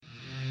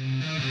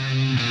Hello,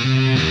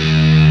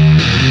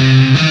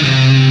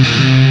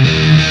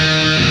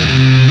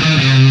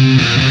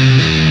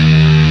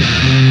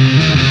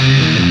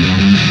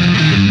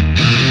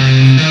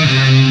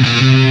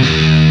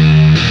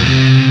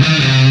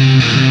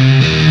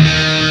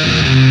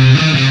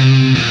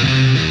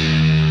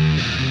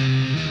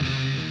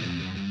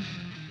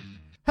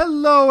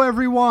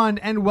 everyone,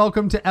 and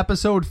welcome to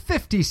episode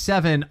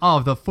 57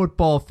 of the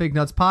Football Fig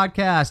Nuts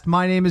podcast.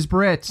 My name is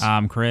Britt.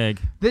 I'm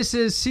Craig. This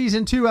is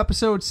season 2,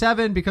 episode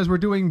 7, because we're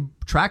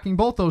tracking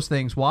both those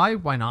things. Why?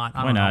 Why not?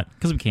 Why not?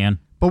 Because we can.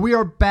 But we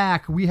are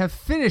back. We have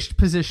finished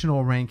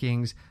positional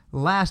rankings.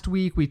 Last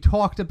week, we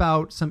talked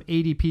about some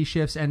ADP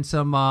shifts and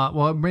some,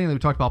 mainly we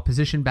talked about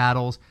position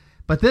battles.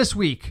 But this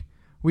week,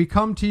 we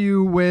come to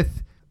you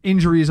with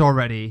injuries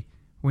already.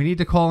 We need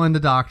to call in the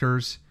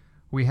doctors.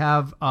 We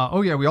have,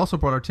 we also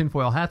brought our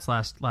tinfoil hats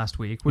last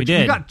week, which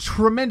we got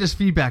tremendous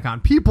feedback on.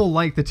 People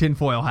like the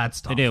tinfoil hat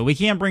stuff. They do. We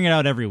can't bring it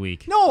out every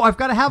week. No, I've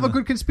got to have a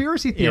good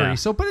conspiracy theory. Yeah.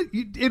 So, but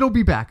it'll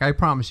be back, I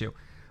promise you.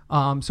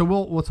 So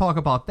we'll talk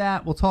about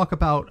that. We'll talk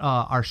about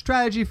our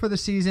strategy for the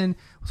season.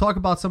 We'll talk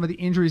about some of the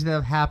injuries that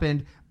have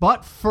happened.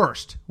 But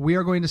first, we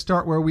are going to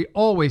start where we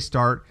always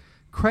start.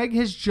 Craig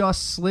has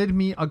just slid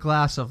me a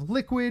glass of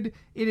liquid.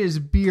 It is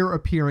beer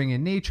appearing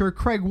in nature.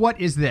 Craig, what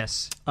is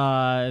this?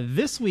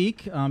 This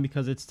week,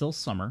 because it's still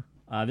summer,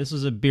 this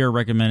was a beer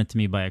recommended to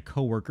me by a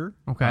coworker.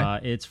 Okay.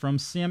 It's from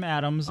Sam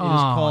Adams. I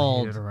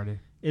hate it already.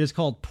 It is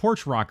called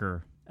Porch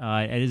Rocker.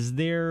 It is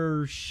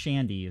their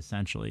shandy,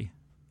 essentially.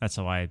 That's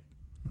how I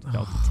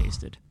felt it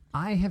tasted.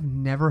 I have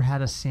never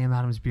had a Sam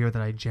Adams beer that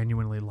I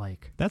genuinely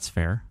like. That's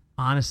fair.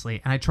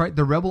 Honestly. And I tried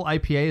the Rebel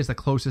IPA is the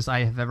closest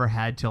I have ever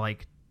had to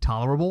like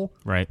tolerable.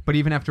 Right. But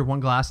even after one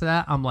glass of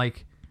that, I'm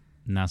like,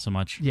 not so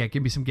much. Yeah,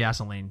 give me some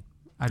gasoline.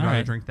 I'd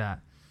rather drink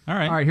that. All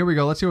right. All right, here we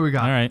go. Let's see what we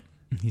got. All right.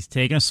 He's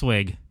taking a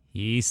swig.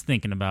 He's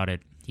thinking about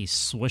it. He's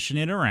swishing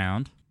it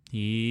around.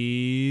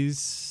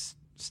 He's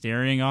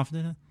staring off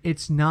the...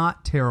 It's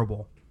not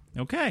terrible.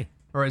 Okay.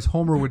 Or as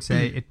Homer would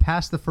say, it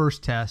passed the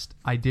first test.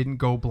 I didn't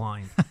go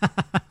blind.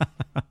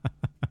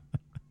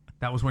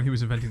 That was when he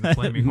was inventing the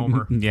Flaming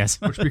Homer. Yes.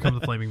 Which becomes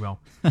the Flaming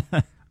Bell.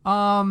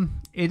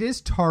 It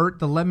is tart.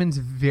 The lemon's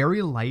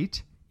very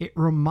light. It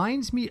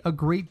reminds me a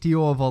great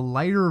deal of a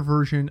lighter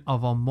version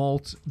of a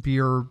malt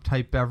beer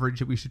type beverage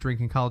that we used to drink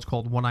in college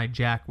called One-Eyed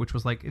Jack, which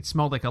was like, it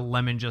smelled like a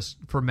lemon just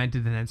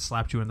fermented and then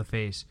slapped you in the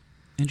face.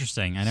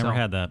 Interesting. I never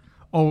had that.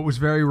 Oh, it was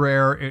very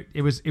rare.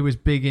 It was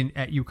big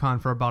at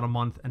UConn for about a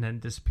month and then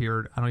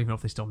disappeared. I don't even know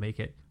if they still make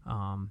it.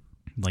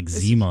 Like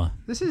Zima.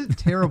 This is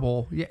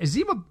terrible. Yeah, is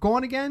Zima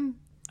gone again?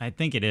 I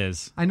think it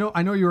is. I know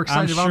you were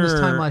excited about this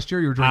time last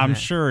year. You were drinking I'm it.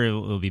 sure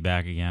it'll be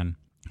back again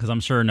because I'm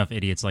sure enough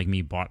idiots like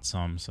me bought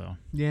some. So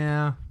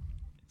yeah.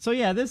 So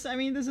yeah, this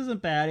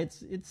isn't bad.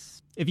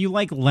 It's if you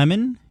like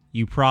lemon,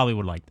 you probably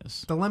would like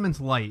this. The lemon's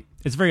light.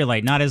 It's very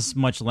light, not as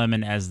much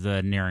lemon as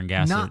the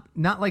Narragansett.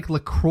 Not like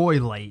LaCroix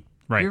light.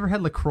 Right. Have you ever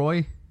had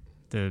LaCroix?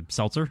 The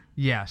seltzer?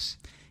 Yes.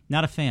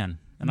 Not a fan.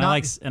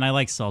 I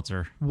like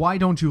seltzer. Why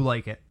don't you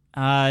like it?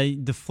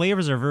 The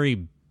flavors are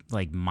very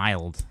like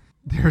mild.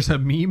 There's a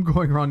meme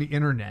going around the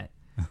internet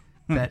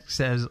that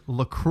says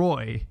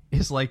LaCroix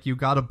is like you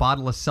got a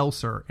bottle of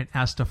seltzer and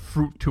asked a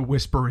fruit to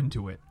whisper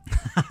into it.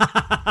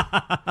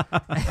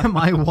 And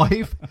my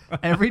wife,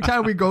 every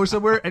time we go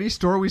somewhere, any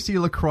store we see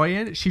LaCroix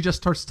in, she just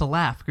starts to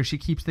laugh because she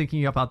keeps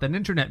thinking about that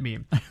internet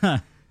meme.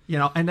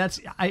 And that's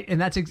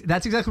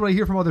exactly what I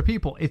hear from other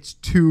people. It's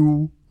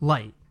too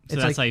light. So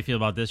that's how you feel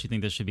about this? You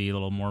think this should be a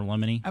little more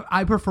lemony?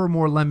 I prefer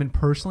more lemon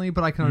personally,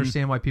 but I can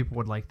understand why people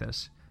would like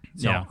this.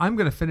 So yeah. I'm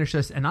going to finish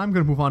this, and I'm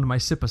going to move on to my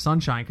sip of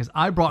sunshine because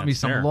I brought me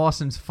some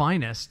Lawson's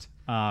Finest.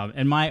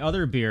 And my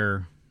other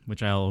beer,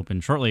 which I'll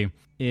open shortly,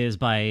 is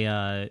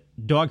by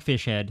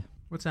Dogfish Head.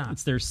 What's that?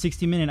 It's their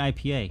 60-minute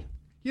IPA.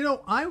 You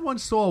know, I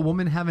once saw a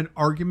woman have an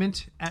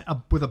argument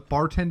with a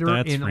bartender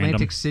in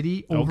Atlantic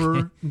City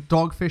over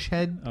Dogfish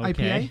Head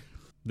IPA.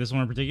 This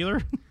one in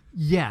particular?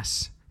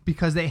 Yes,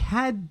 because they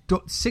had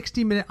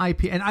 60-minute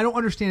IPA, and I don't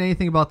understand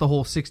anything about the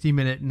whole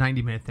 60-minute,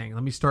 90-minute thing.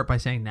 Let me start by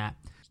saying that.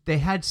 They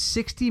had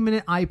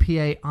 60-minute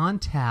IPA on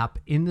tap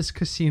in this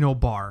casino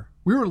bar.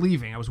 We were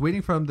leaving. I was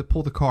waiting for them to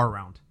pull the car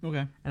around.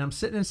 Okay. And I'm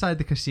sitting inside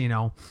the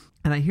casino,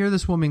 and I hear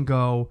this woman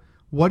go,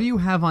 "What do you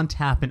have on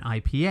tap in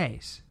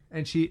IPAs?"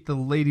 And the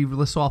lady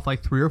lists off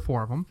like 3 or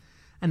 4 of them.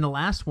 And the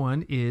last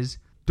one is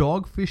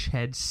Dogfish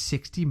Head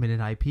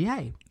 60-minute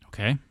IPA.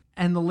 Okay.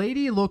 And the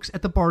lady looks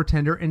at the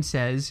bartender and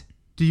says,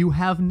 "Do you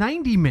have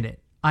 90-minute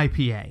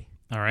IPA?"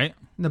 All right.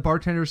 And the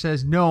bartender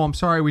says, "No, I'm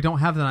sorry, we don't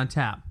have that on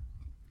tap."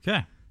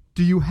 Okay.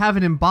 "Do you have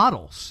it in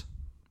bottles?"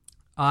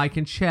 "I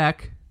can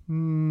check."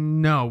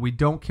 "No, we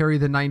don't carry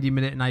the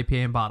 90-minute and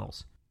IPA in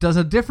bottles." Does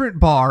a different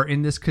bar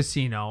in this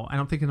casino,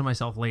 and I'm thinking to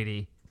myself,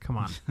 lady, come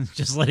on.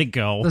 Just let it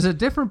go. Does a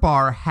different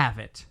bar have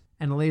it?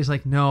 And the lady's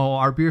like, "No,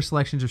 our beer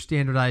selections are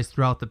standardized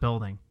throughout the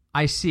building."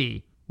 I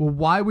see. Well,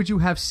 why would you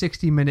have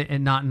 60-minute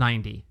and not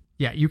 90?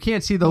 Yeah, you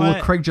can't see the What?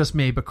 look Craig just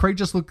made, but Craig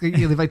just looked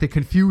like the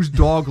confused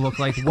dog look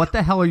like, what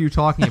the hell are you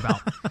talking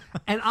about?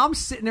 And I'm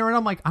sitting there and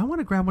I'm like, I want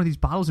to grab one of these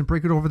bottles and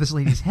break it over this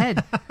lady's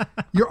head.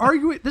 You're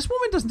arguing. This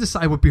woman doesn't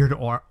decide what beer to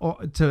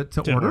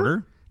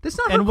order. That's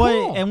not her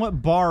call. And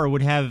what bar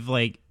would have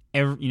like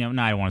every,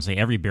 I don't want to say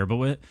every beer, but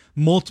with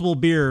multiple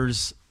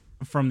beers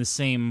from the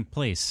same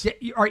place?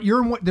 Yeah, all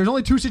right, there's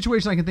only two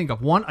situations I can think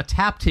of. One, a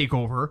tap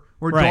takeover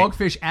where Right.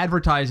 Dogfish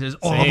advertises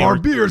all of our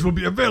beers will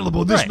be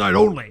available this night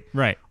only.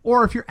 Right.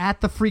 Or if you're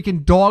at the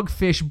freaking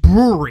Dogfish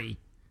brewery.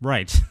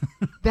 Right.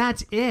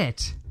 That's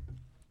it.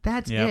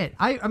 That's Yep. it.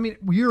 I mean,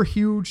 we're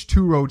huge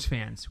Two Roads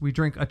fans. We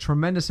drink a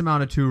tremendous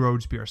amount of Two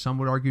Roads beer. Some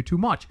would argue too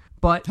much,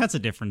 but That's a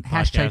different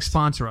hashtag podcast.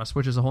 sponsor us,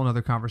 which is a whole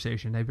other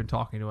conversation. They've been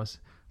talking to us.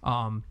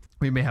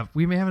 We may have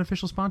an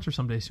official sponsor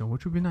someday soon,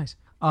 which would be nice.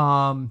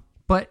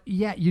 But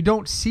yeah, you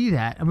don't see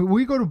that. I mean, when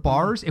we go to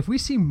bars, if we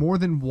see more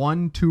than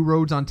 1 Two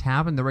Roads on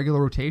tap in the regular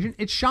rotation,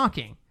 it's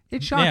shocking.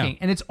 It's shocking. Yeah.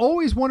 And it's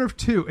always one of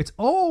two. It's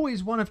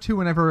always one of two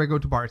whenever I go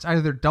to bars. It's either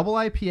their double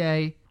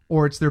IPA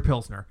or it's their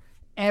Pilsner.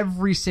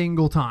 Every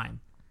single time.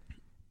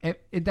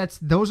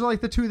 Those are like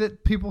the two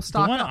that people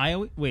stock The one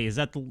up. wait, is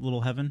that the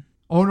Little Heaven?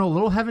 Oh no,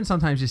 Little Heaven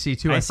sometimes you see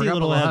too. I see forgot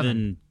Little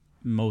Heaven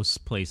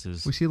most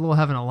places. We see Little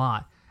Heaven a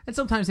lot. And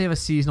sometimes they have a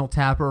seasonal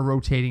tap or a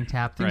rotating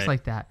tap, things Right.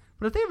 like that.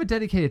 But if they have a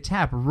dedicated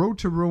tap, Road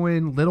to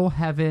Ruin, Little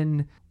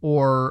Heaven,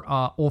 or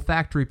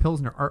Olfactory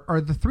Pilsner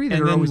are the three that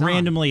and are then always on.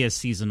 randomly as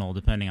seasonal,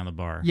 depending on the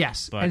bar.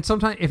 Yes. But And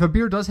sometimes if a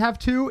beer does have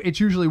two, it's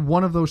usually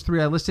one of those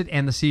three I listed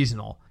and the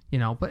seasonal,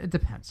 but it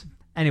depends.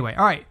 Anyway,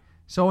 all right.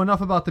 So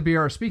enough about the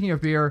beer. Speaking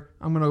of beer,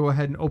 I'm going to go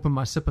ahead and open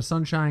my sip of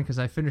sunshine because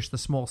I finished the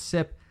small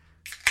sip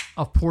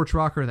of Porch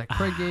Rocker that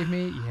Craig gave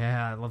me.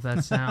 Yeah, I love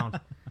that sound.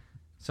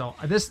 So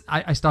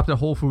I stopped at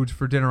Whole Foods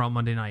for dinner on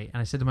Monday night,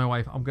 and I said to my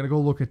wife, I'm going to go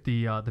look at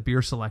the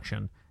beer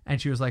selection. And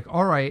she was like,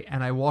 all right.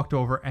 And I walked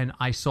over, and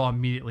I saw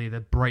immediately the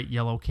bright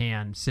yellow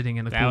can sitting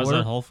in the cooler. that was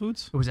at Whole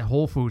Foods? It was at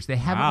Whole Foods. They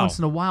have it Wow. once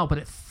in a while, but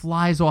it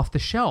flies off the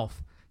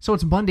shelf. So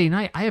it's Monday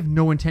night. I have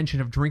no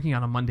intention of drinking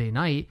on a Monday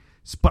night,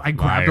 but I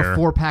grabbed Liar. a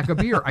 4-pack of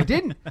beer. I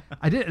didn't.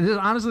 This is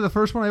honestly the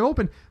first one I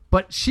opened.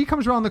 But she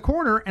comes around the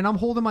corner, and I'm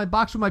holding my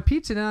box with my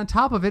pizza, and on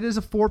top of it is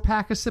a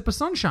 4-pack of Sip of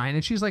Sunshine.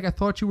 And she's like, I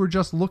thought you were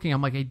just looking.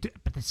 I'm like, hey,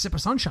 but the Sip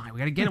of Sunshine. We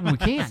got to get it when we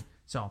can.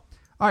 So, all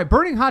right,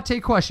 burning hot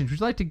take questions.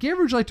 Would you like to give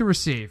or would you like to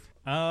receive?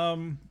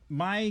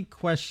 My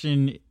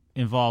question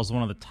involves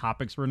one of the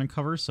topics we're going to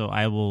cover, so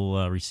I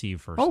will receive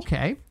first.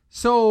 Okay.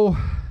 So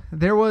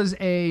there was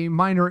a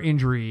minor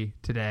injury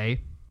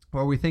today,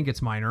 or we think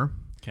it's minor.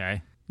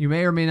 Okay. You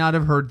may or may not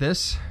have heard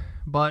this,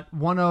 but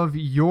one of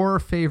your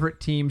favorite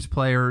team's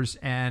players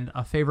and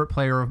a favorite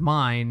player of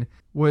mine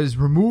was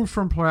removed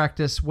from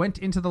practice, went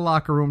into the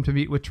locker room to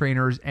meet with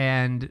trainers,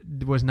 and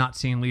was not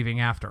seen leaving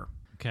after.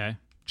 Okay.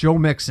 Joe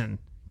Mixon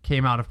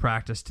came out of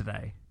practice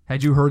today.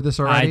 Had you heard this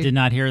already? I did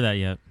not hear that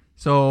yet.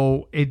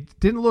 So it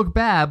didn't look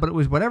bad, but it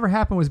was whatever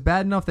happened was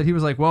bad enough that he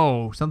was like,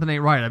 whoa, something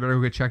ain't right. I better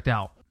go get checked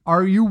out.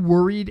 Are you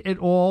worried at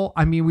all?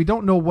 I mean, we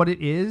don't know what it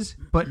is,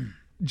 but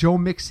Joe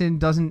Mixon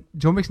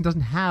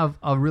doesn't have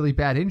a really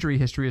bad injury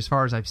history as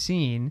far as I've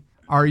seen.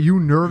 Are you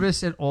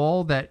nervous at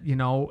all that,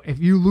 if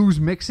you lose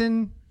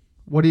Mixon,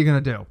 what are you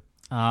going to do?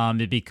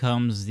 It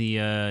becomes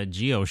the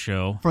Geo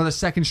show For the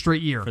second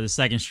straight year. for the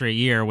second straight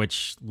year,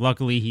 which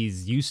luckily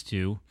he's used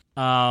to.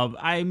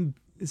 I'm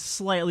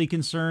slightly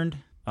concerned.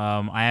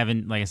 I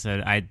haven't, like I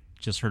said, I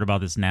just heard about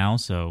this now,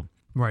 so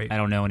Right. I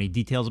don't know any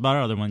details about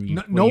it other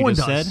than No one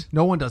just does. said.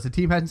 No one does. The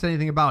team hasn't said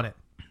anything about it.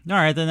 All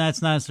right, then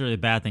that's not necessarily a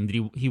bad thing.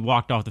 Did he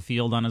walked off the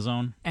field on his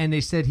own? And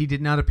they said he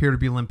did not appear to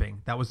be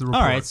limping. That was the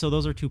report. All right, so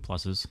those are two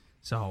pluses.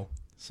 So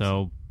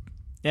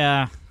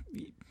Yeah,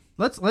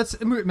 let's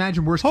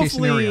imagine worst case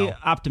hopefully scenario.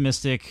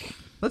 optimistic.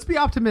 Let's be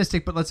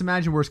optimistic, but let's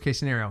imagine worst case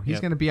scenario. He's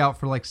Yep. going to be out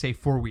for say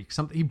 4 weeks.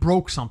 He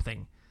broke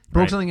something.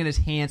 Broke Right. something in his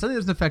hand. Something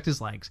that doesn't affect his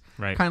legs.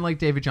 Right. Kind of like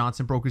David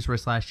Johnson broke his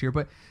wrist last year,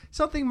 but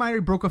something minor.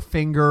 He broke a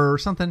finger or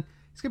something.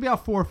 He's going to be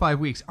out 4 or 5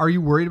 weeks. Are you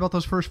worried about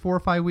those first 4 or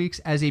 5 weeks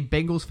as a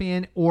Bengals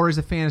fan or as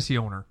a fantasy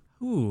owner?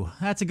 Ooh,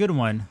 that's a good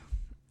one.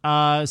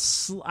 I'm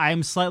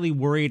slightly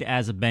worried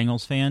as a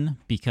Bengals fan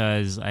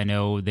because I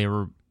know they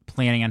were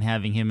planning on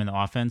having him in the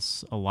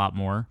offense a lot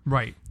more.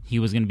 Right. He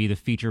was going to be the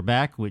feature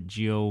back with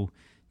Gio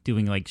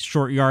doing like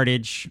short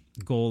yardage,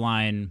 goal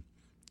line,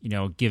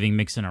 giving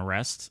Mixon a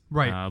rest.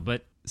 Right.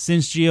 But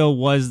since Gio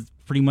was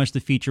pretty much the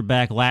feature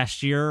back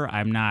last year,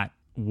 I'm not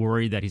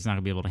worried that he's not going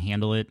to be able to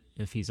handle it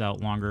if he's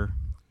out longer.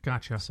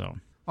 Gotcha. So,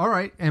 All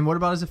right. And what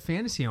about as a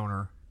fantasy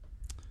owner?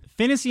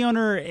 fantasy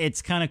owner,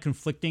 it's kind of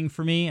conflicting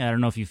for me. I don't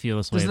know if you feel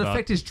this way Does it about.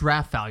 affect his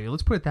draft value?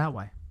 Let's put it that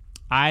way.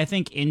 I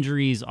think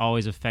injuries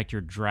always affect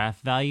your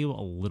draft value a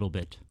little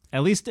bit.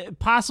 At least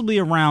possibly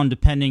around,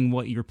 depending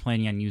what you're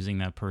planning on using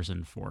that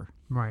person for.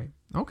 Right.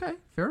 Okay.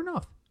 Fair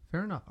enough.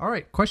 All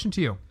right. Question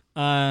to you.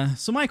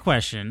 So my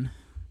question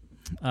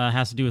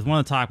has to do with one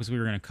of the topics we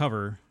were going to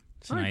cover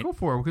All tonight. right. Go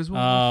for it. Because we'll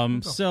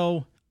go.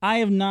 So I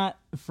have not,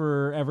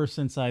 ever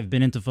since I've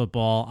been into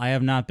football, I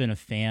have not been a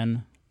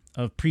fan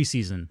of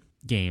preseason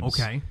games.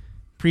 Okay.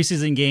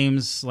 Preseason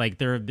games, like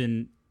there have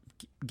been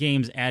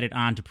games added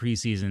on to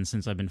preseason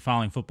since I've been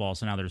following football.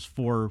 So now there's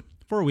four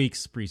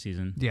weeks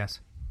preseason. Yes.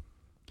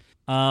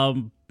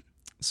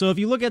 So if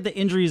you look at the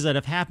injuries that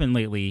have happened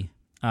lately,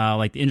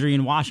 like the injury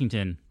in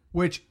Washington,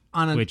 Which,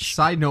 on a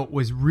side note,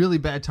 was really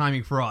bad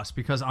timing for us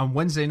because on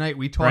Wednesday night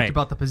we talked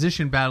about the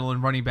position battle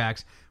in running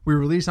backs. We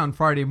released on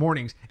Friday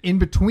mornings. In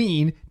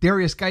between,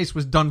 Darius Geis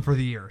was done for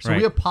the year. So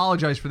we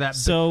apologize for that.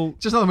 So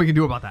just nothing we can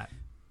do about that.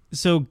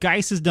 So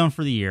Geis is done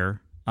for the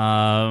year.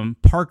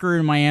 Parker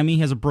in Miami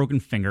has a broken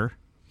finger.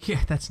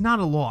 Yeah, that's not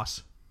a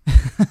loss.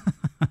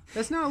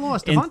 That's not a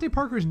loss. Devontae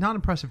Parker is not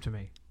impressive to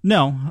me.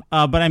 No,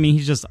 but I mean,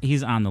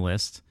 he's on the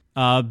list.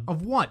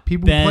 Of what?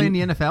 People who play in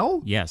the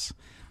NFL? Yes.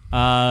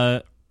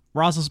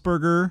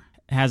 Roethlisberger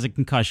has a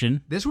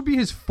concussion. This would be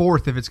his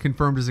fourth if it's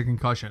confirmed as a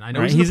concussion. I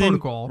know he's in the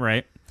protocol.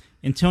 Right.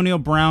 Antonio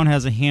Brown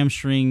has a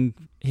hamstring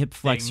hip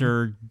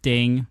flexor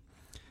ding.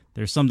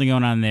 There's something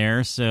going on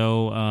there.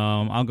 So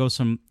I'll go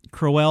some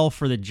Crowell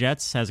for the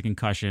Jets has a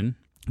concussion.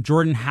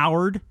 Jordan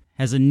Howard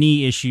has a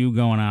knee issue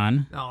going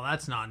on. Oh,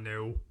 that's not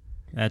new.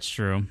 That's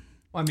true.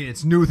 Well, I mean,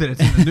 it's new that it's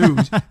in the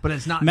news, but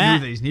it's not new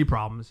that he's knee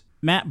problems.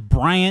 Matt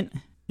Bryant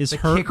is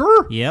hurt.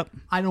 Kicker? Yep.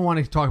 I don't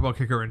want to talk about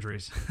kicker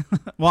injuries.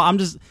 Well, I'm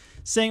just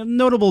saying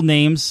notable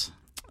names.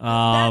 Wait,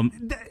 Matt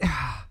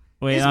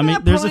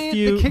there's Bryant, a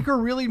few. The kicker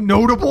really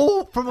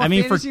notable from a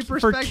fantasy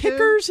perspective? For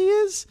kickers, he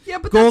is. Yeah,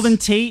 but Golden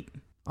Tate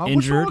injured.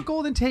 What's wrong with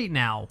Golden Tate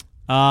now?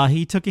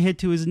 He took a hit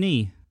to his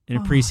knee in a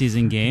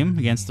preseason game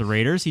against the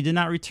Raiders. He did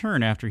not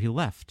return after he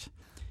left.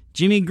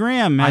 Jimmy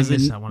Graham has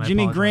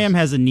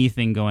a knee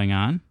thing going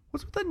on.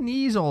 What's with the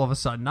knees all of a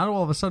sudden? Not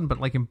all of a sudden, but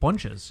like in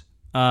bunches.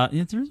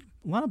 There's a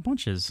lot of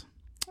bunches.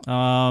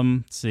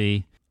 Let's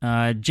see.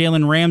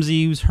 Jalen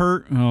Ramsey, who's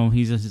hurt. Oh,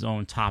 he's his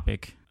own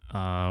topic.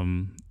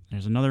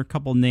 There's another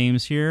couple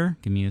names here.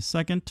 Give me a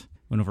second.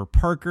 Went over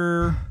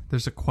Parker.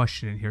 There's a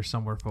question in here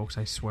somewhere, folks,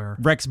 I swear.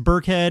 Rex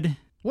Burkhead.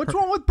 What's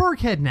wrong with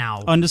Burkhead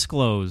now?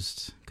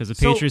 Undisclosed, because the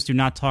Patriots do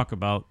not talk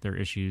about their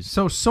issues.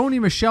 So Sony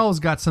Michel's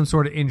got some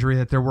sort of injury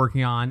that they're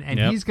working on, and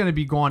he's going to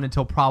be gone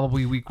until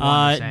probably week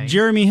 1.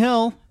 Jeremy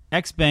Hill,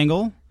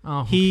 ex-Bengal.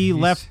 Oh, He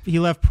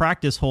left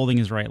practice holding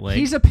his right leg.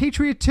 He's a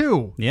Patriot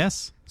too.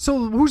 Yes.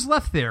 So who's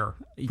left there?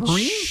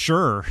 Vereen?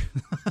 Sure.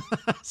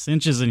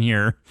 Cinch is in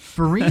here.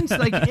 Vereen's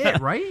like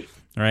it, right?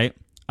 Right.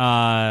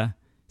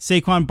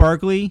 Saquon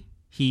Barkley,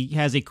 he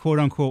has a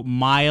quote-unquote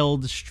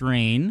mild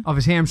strain. Of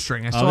his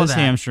hamstring. I saw that. Of his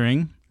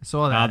hamstring. I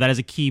saw that. That is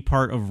a key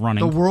part of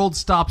running. The world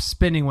stopped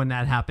spinning when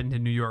that happened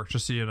in New York,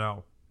 just so you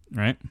know.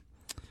 Right.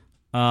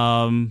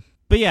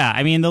 But yeah,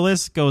 I mean, the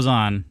list goes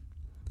on.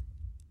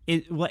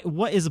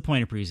 What is the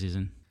point of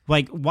preseason?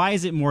 Like, why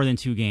is it more than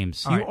 2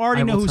 games? You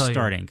already know who's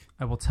starting.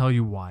 I will tell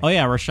you why. Oh,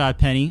 yeah, Rashad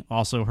Penny,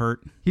 also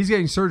hurt. He's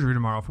getting surgery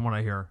tomorrow, from what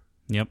I hear.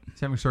 Yep. He's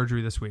having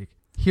surgery this week.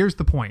 Here's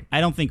the point. I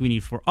don't think we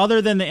need 4.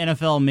 Other than the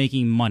NFL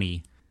making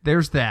money.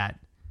 There's that.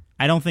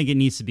 I don't think it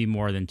needs to be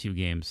more than 2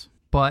 games.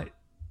 But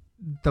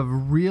the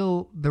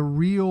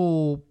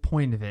real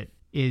point of it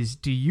is,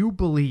 do you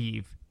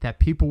believe that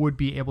people would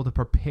be able to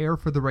prepare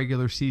for the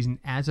regular season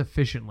as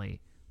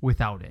efficiently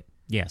without it?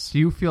 Yes. Do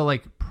you feel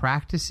like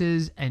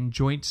practices and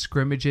joint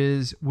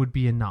scrimmages would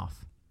be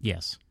enough?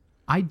 Yes.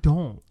 I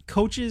don't.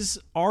 Coaches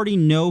already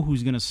know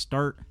who's going to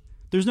start.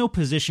 There's no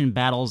position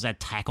battles at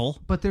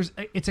tackle. But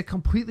it's a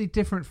completely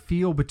different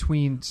feel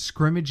between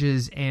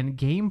scrimmages and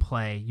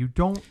gameplay. You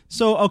don't...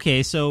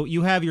 So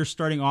you have your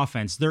starting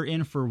offense. They're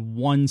in for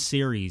 1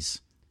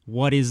 series.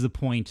 What is the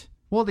point?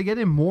 Well, they get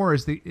in more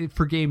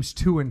for games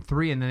 2 and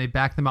 3, and then they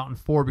back them out in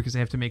 4 because they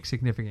have to make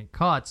significant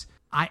cuts.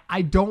 I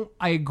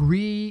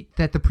agree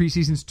that the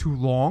preseason's too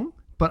long,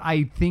 but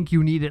I think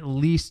you need at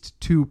least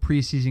 2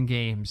 preseason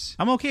games.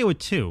 I'm okay with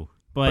 2,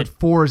 but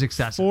 4 is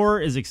excessive.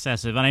 4 is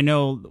excessive, and I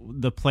know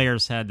the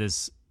players had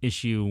this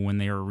issue when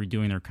they were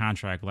redoing their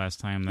contract last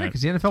time. Yeah,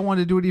 because the NFL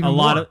wanted to do it even more.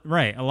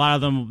 A lot of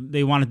them,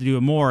 they wanted to do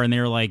it more, and they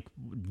were like,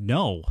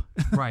 no.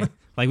 Right.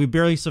 Like, we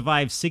barely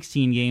survived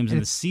 16 games in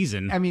the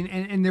season. I mean,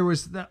 and there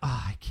was,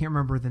 I can't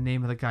remember the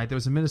name of the guy. There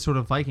was a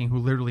Minnesota Viking who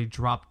literally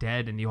dropped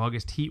dead in the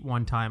August heat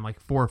one time, like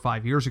 4 or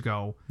 5 years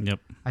ago. Yep.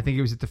 I think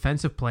it was a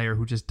defensive player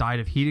who just died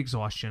of heat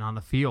exhaustion on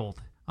the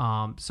field.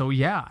 So,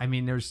 yeah, I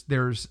mean,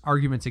 there's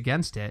arguments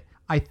against it.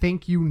 I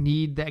think you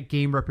need that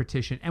game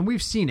repetition, and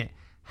we've seen it.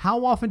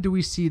 How often do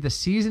we see the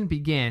season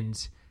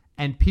begins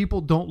and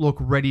people don't look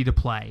ready to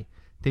play?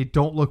 They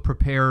don't look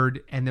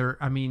prepared,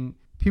 and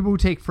people who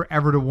take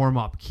forever to warm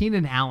up.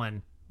 Keenan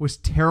Allen was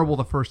terrible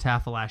the first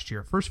half of last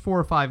year. First 4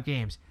 or 5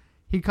 games.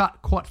 He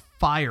caught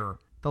fire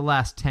the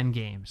last 10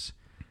 games.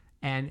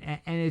 And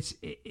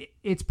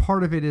it's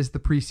part of it is the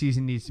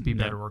preseason needs to be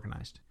better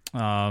organized.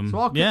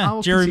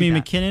 I'll Jeremy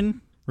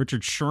McKinnon,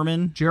 Richard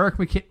Sherman. Jerick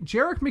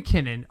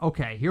McKinnon.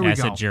 Okay, here we go. I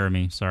said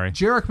Jeremy, sorry.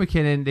 Jerick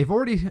McKinnon. They've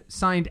already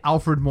signed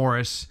Alfred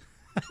Morris,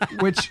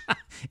 which...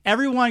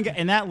 Everyone,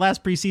 in that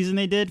last preseason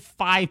they did,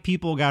 5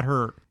 people got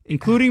hurt.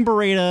 Including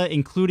Beretta,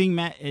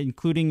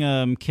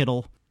 including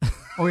Kittle.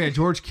 Oh, yeah,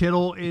 George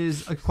Kittle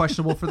is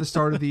questionable for the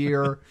start of the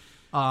year.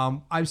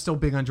 I'm still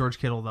big on George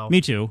Kittle, though.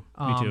 Me too.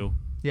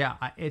 Yeah,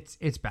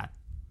 it's bad.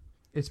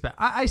 It's bad.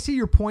 I see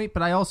your point,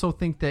 but I also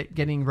think that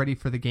getting ready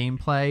for the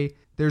gameplay,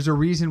 there's a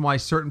reason why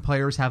certain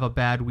players have a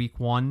bad week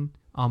one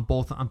on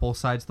both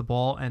sides of the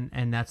ball,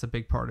 and that's a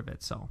big part of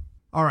it. So,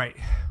 all right.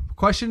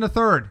 Question the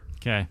third.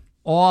 Okay.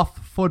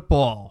 Off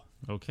football.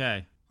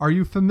 Okay. Are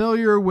you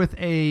familiar with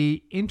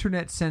a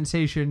internet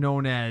sensation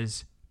known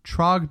as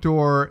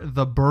Trogdor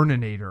the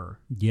Burninator?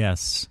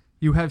 Yes.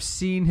 You have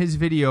seen his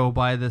video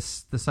by the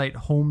site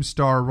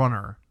Homestar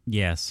Runner.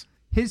 Yes.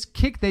 They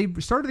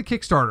started the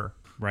Kickstarter.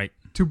 Right.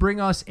 To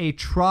bring us a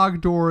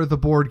Trogdor the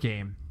board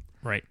game.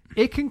 Right.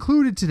 It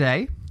concluded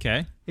today.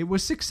 Okay. It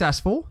was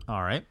successful.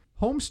 All right.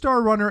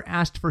 Homestar Runner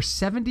asked for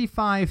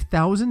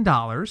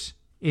 $75,000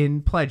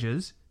 in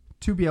pledges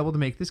to be able to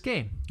make this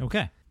game.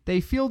 Okay.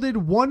 They fielded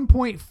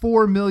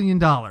 $1.4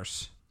 million. All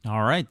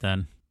right,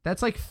 then.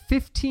 That's like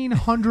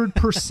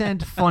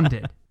 1,500%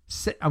 funded.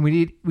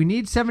 We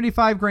need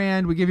 75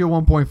 grand. We give you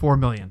 1.4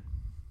 million.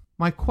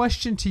 My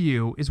question to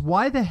you is,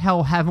 why the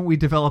hell haven't we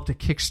developed a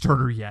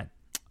Kickstarter yet?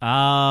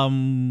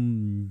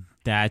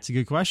 That's a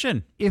good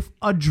question. If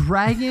a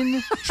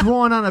dragon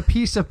drawn on a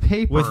piece of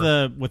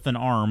paper with an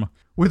arm,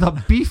 with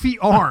a beefy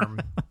arm,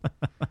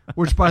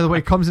 which by the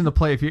way comes into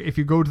play if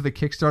you go to the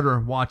Kickstarter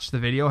and watch the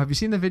video. Have you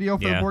seen the video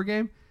for the board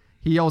game?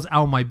 He yells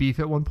 "Ow, my beef"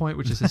 at one point,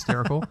 which is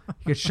hysterical.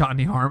 He gets shot in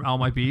the arm. "Ow,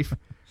 my beef."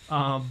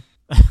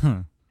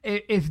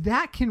 If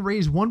that can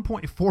raise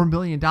 $1.4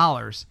 million,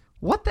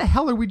 what the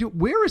hell are we doing?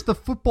 Where is the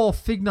Football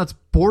Fig Nuts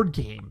board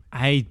game?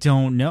 I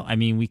don't know. I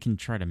mean, we can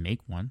try to make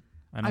one.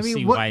 I don't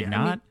see why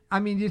not. I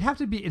mean, it'd have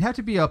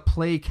to be a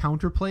play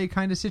counterplay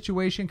kind of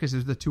situation because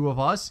there's the two of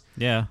us.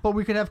 Yeah. But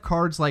we could have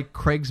cards like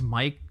Craig's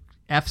Mike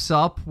F's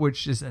up,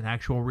 which is an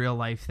actual real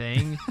life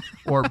thing,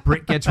 or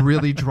Britt gets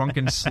really drunk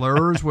and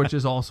slurs, which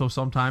is also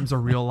sometimes a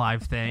real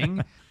live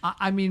thing.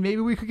 I mean,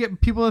 maybe we could get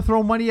people to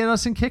throw money at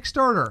us in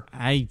Kickstarter.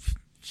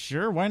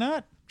 Sure, why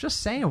not? Just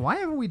saying, why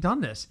haven't we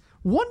done this?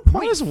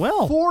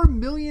 $1.4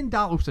 million.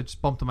 Oops, I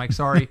just bumped the mic.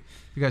 Sorry if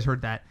you guys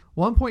heard that.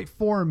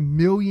 $1.4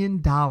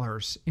 million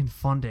in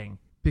funding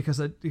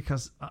because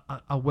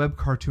a web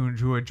cartoon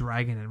drew a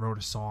dragon and wrote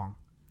a song.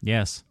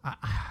 Yes. I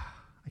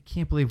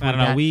can't believe I don't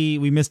know.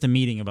 We missed a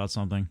meeting about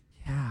something.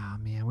 Yeah,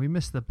 man, we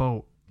missed the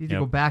boat. You need to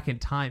go back in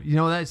time. You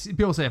know, that's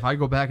people say if I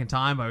go back in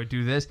time, I would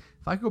do this.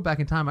 If I could go back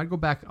in time, I'd go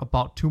back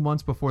about 2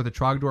 months before the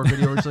Trogdor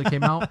video originally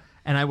came out,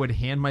 and I would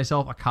hand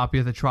myself a copy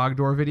of the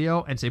Trogdor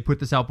video and say, put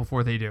this out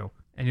before they do.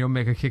 And you'll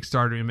make a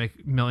Kickstarter and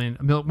make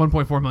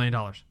 $1.4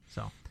 million.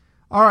 So,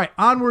 all right,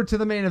 onward to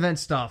the main event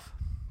stuff.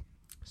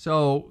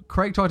 So,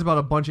 Craig talked about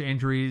a bunch of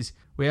injuries.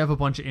 We have a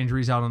bunch of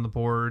injuries out on the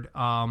board.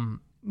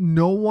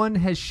 No one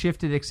has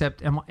shifted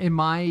except in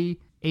my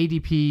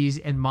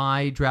ADPs and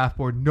my draft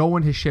board. No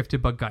one has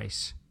shifted but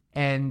Geis.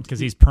 And because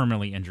he's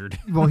permanently injured.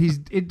 Well, he's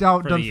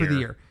done for the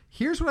year.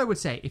 Here's what I would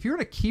say. If you're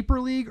in a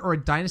keeper league or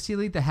a dynasty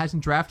league that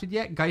hasn't drafted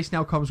yet, Geis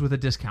now comes with a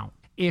discount.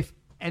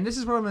 And this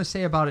is what I'm going to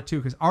say about it too,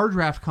 because our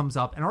draft comes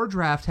up, and our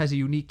draft has a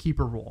unique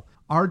keeper rule.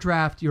 Our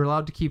draft, you're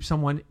allowed to keep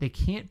someone. They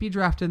can't be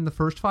drafted in the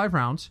first 5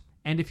 rounds.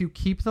 And if you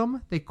keep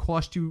them, they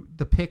cost you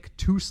the pick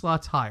 2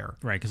 slots higher.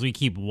 Right, because we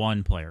keep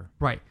one player.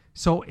 Right.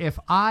 So if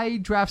I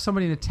draft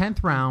somebody in the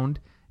 10th round,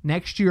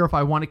 next year, if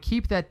I want to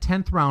keep that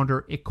 10th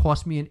rounder, it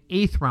costs me an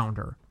 8th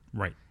rounder.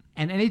 Right.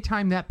 And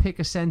anytime that pick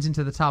ascends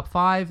into the top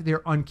 5,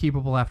 they're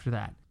unkeepable after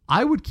that.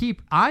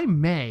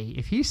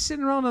 If he's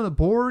sitting around on the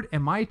board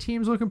and my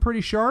team's looking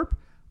pretty sharp,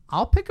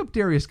 I'll pick up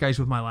Darius Geis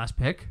with my last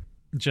pick.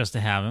 Just to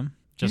have him.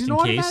 Just he's in an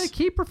case. automatic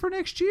keeper for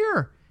next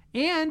year.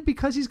 And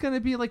because he's going to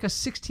be like a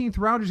 16th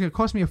rounder, he's going to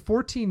cost me a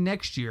 14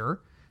 next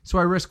year. So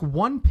I risk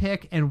 1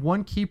 pick and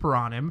 1 keeper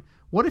on him.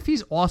 What if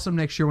he's awesome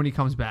next year when he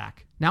comes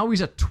back? Now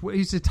he's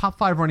a top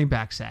 5 running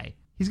back, say.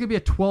 He's going to be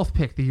a 12th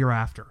pick the year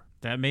after.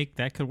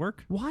 That could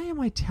work? Why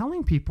am I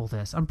telling people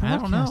this? I'm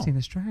broadcasting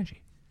the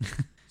strategy.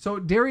 So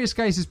Darius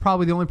Geis is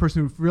probably the only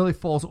person who really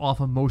falls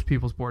off of most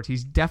people's boards.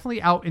 He's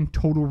definitely out in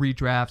total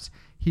redrafts.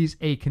 He's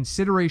a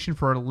consideration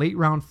for a late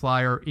round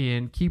flyer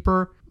in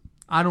keeper.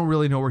 I don't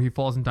really know where he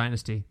falls in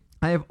dynasty.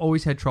 I have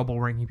always had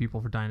trouble ranking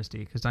people for dynasty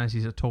because dynasty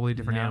is a totally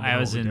different animal. I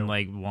was in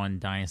like one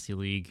dynasty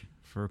league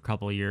for a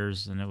couple of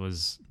years, and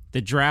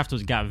the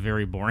draft got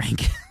very boring.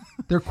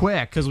 They're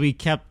quick because we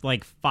kept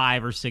like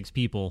 5 or 6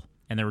 people,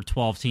 and there were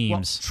 12 teams.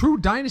 Well, true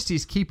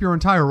dynasties keep your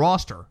entire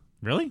roster.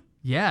 Really?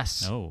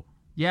 Yes. Oh.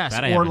 Yes,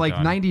 or like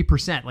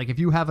 90%. Like if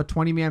you have a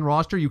 20-man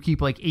roster, you keep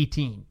like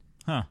 18.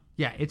 Huh.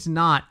 Yeah, it's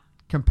not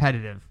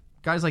competitive.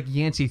 Guys like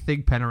Yancey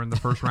Thigpen in the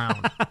first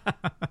round.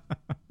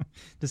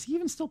 Does he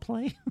even still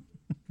play?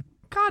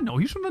 God, no.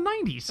 He's from the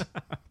 90s.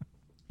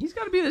 He's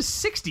got to be in his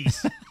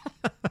 60s.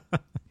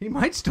 He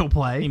might still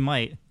play. He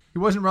might. He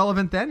wasn't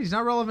relevant then. He's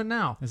not relevant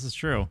now. This is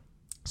true.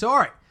 So, all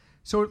right.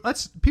 So,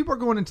 people are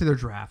going into their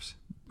drafts.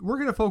 We're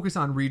going to focus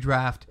on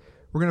redraft.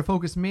 We're going to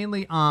focus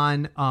mainly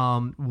on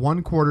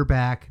 1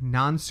 quarterback,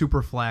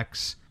 non-super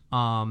flex,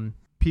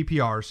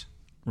 PPRs.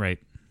 Right.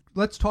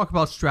 Let's talk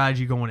about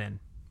strategy going in.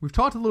 We've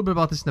talked a little bit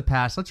about this in the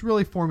past. Let's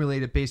really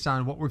formulate it based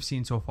on what we've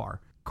seen so far.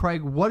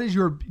 Craig,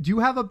 do you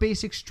have a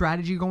basic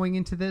strategy going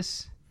into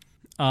this?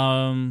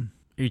 Are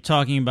you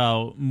talking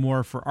about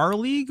more for our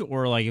league,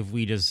 or like if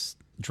we just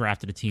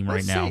drafted a team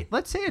right now.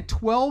 Let's say a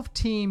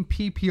 12-team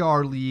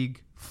PPR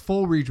league,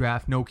 full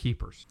redraft, no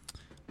keepers.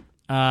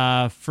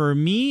 For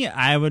me,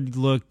 I would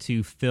look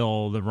to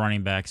fill the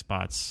running back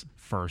spots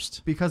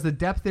first. Because the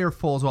depth there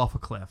falls off a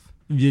cliff.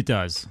 It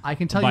does. I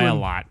can tell by you a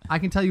lot. I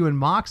can tell you in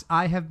mocks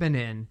I have been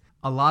in,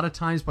 a lot of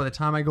times by the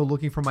time I go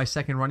looking for my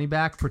second running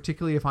back,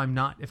 particularly if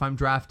I'm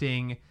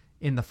drafting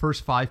in the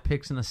first 5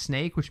 picks in the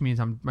snake, which means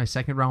my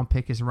second round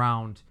pick is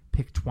around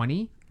pick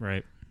 20.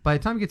 Right. By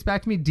the time it gets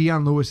back to me,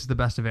 Deion Lewis is the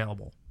best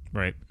available.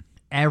 Right.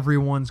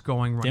 Everyone's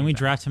going running Didn't we back.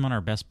 draft him on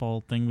our best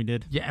ball thing we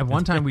did? Yeah, at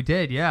one time we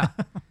did, yeah.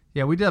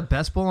 Yeah, we did a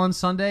best ball on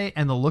Sunday,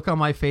 and the look on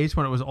my face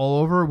when it was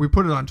all over, we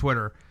put it on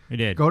Twitter. We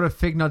did. Go to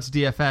Fignuts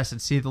DFS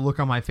and see the look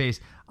on my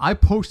face. I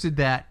posted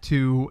that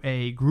to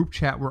a group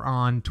chat we're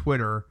on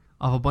Twitter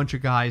of a bunch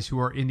of guys who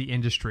are in the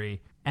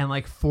industry, and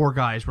like 4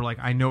 guys were like,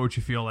 "I know what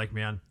you feel like,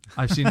 man.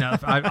 I've seen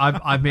that.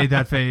 I've made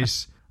that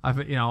face.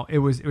 It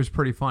was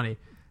pretty funny,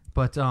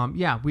 but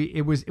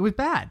it was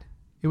bad.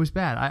 It was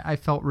bad. I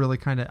felt really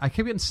I kept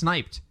getting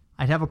sniped.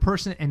 I'd have a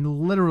person,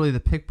 and literally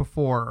the pick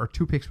before or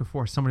 2 picks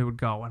before, somebody would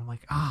go, and I'm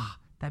like,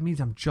 that means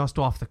I'm just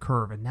off the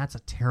curve, and that's a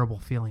terrible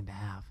feeling to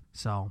have.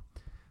 So,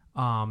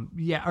 all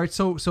right.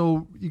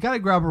 So you got to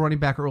grab a running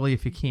back early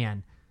if you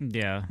can.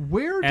 Yeah.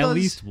 At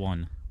least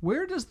one.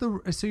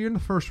 So you're in the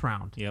first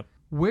round. Yep.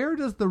 Where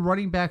does the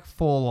running back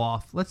fall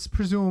off? Let's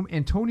presume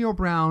Antonio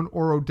Brown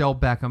or Odell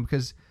Beckham,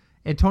 because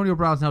Antonio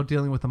Brown's now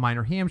dealing with a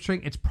minor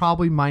hamstring. It's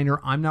probably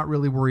minor. I'm not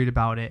really worried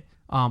about it.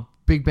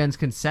 Big Ben's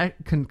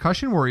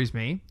concussion worries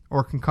me,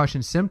 or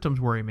concussion symptoms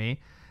worry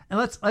me. And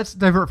let's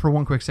divert for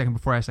one quick second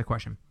before I ask that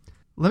question.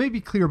 Let me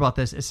be clear about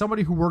this. As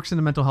somebody who works in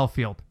the mental health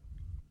field,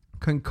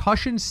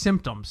 concussion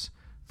symptoms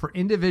for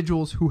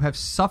individuals who have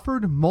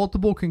suffered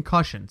multiple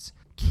concussions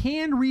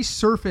can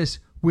resurface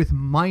with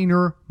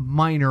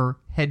minor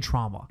head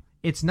trauma.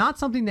 It's not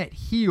something that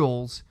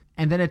heals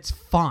and then it's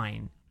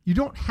fine. You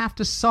don't have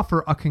to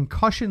suffer a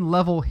concussion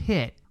level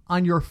hit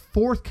on your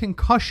 4th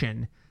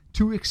concussion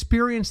to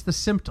experience the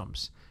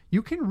symptoms.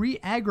 You can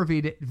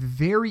re-aggravate it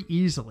very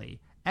easily.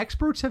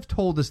 Experts have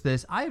told us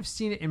this. I have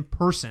seen it in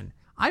person.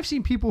 I've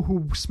seen people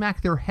who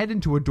smack their head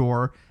into a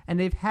door and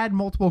they've had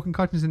multiple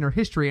concussions in their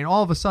history, and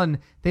all of a sudden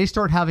they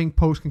start having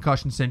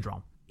post-concussion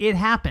syndrome. It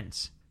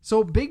happens.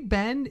 So Big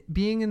Ben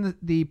being in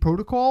the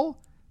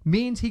protocol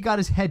means he got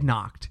his head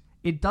knocked.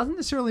 It doesn't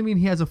necessarily mean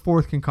he has a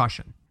 4th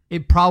concussion.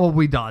 It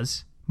probably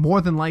does.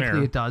 More than likely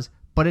Fair. It does.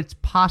 But it's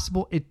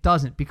possible it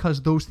doesn't,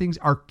 because those things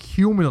are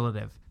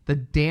cumulative. The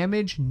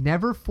damage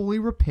never fully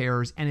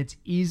repairs, and it's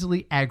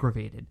easily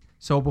aggravated.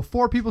 So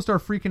before people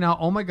start freaking out,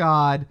 oh my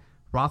God,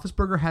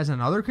 Roethlisberger has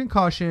another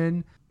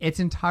concussion, it's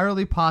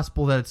entirely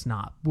possible that it's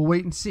not. We'll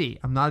wait and see.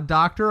 I'm not a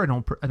doctor. I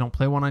don't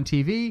play one on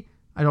TV.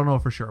 I don't know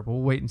for sure, but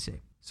we'll wait and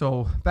see.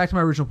 So back to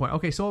my original point.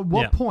 Okay, so at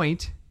what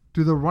point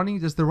does the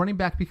running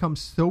back become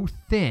so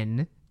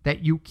thin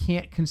that you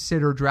can't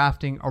consider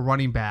drafting a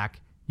running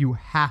back? You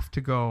have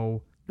to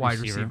go wide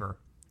receiver.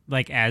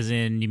 Like, as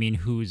in, you mean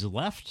who's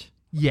left?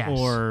 Yes.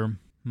 Or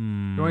you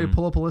want me to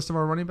pull up a list of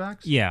our running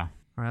backs? Yeah.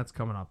 All right, that's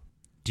coming up.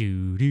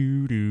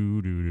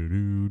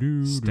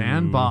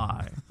 Stand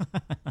by.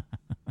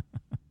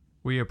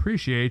 We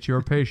appreciate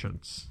your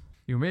patience.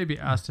 You may be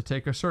asked to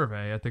take a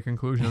survey at the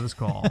conclusion of this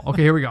call.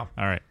 Okay, here we go.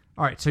 All right.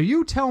 So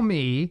you tell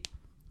me,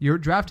 you're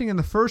drafting in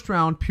the first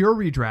round, pure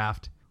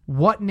redraft.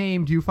 What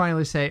name do you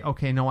finally say,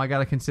 okay, no, I got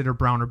to consider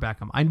Brown or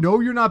Beckham? I know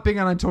you're not big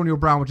on Antonio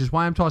Brown, which is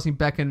why I'm tossing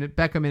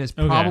Beckham in as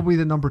probably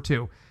the number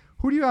 2.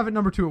 Who do you have at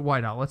number 2 at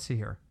wideout? Let's see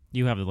here.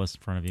 You have the list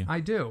in front of you.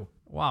 I do.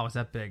 Wow, is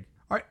that big?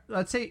 All right,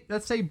 let's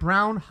say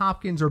Brown,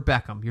 Hopkins, or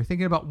Beckham. You're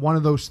thinking about one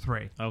of those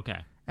 3. Okay.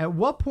 At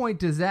what point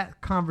does that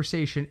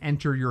conversation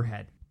enter your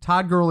head?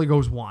 Todd Gurley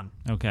goes 1.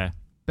 Okay.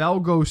 Bell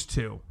goes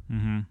 2.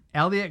 Mm-hmm.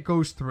 Elliott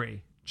goes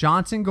 3.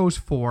 Johnson goes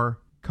 4.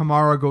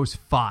 Kamara goes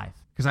 5.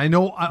 Because I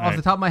know off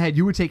the top of my head,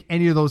 you would take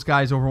any of those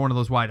guys over one of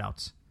those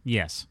wideouts.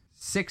 Yes.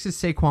 6 is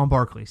Saquon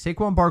Barkley.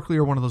 Saquon Barkley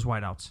or one of those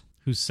wideouts.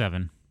 Who's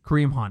 7?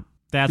 Kareem Hunt.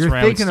 That's You're where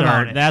I would thinking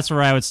start. about it. That's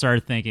where I would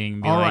start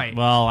thinking. All Like, right.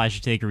 well, I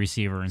should take a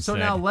receiver instead. So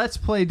now let's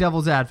play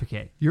devil's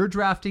advocate. You're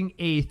drafting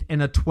 8th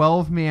in a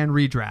 12-man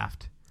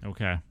redraft.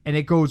 Okay. And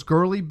it goes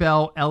Gurley,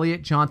 Bell,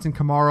 Elliott, Johnson,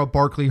 Kamara,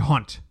 Barkley,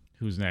 Hunt.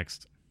 Who's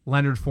next?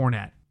 Leonard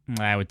Fournette.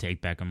 I would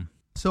take Beckham.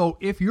 So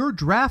if you're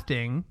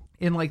drafting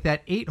in like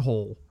that 8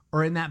 hole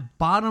or in that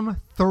bottom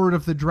third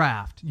of the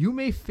draft, you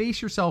may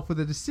face yourself with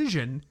a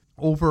decision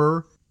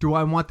over, do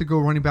I want to go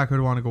running back or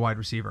do I want to go wide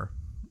receiver?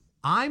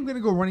 I'm going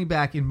to go running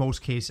back in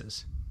most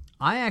cases.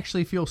 I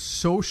actually feel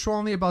so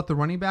strongly about the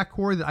running back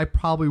core that I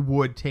probably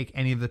would take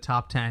any of the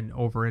top 10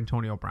 over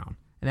Antonio Brown.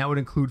 And that would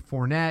include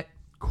Fournette,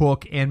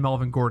 Cook, and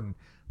Melvin Gordon.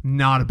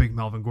 Not a big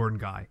Melvin Gordon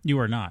guy. You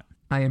are not.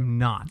 I am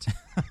not.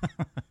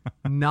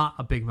 Not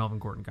a big Melvin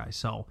Gordon guy.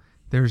 So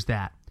there's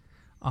that.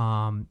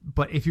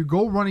 But if you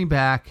go running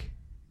back,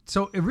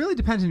 so it really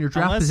depends on your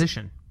draft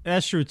position.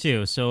 That's true,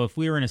 too. So if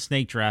we were in a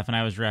snake draft and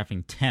I was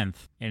drafting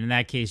 10th, and in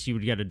that case you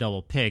would get a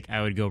double pick,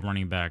 I would go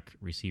running back,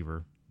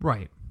 receiver.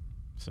 Right.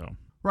 So.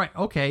 Right,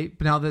 okay.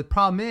 But now the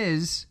problem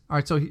is, all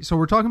right, so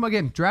we're talking about,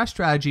 again, draft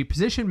strategy.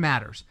 Position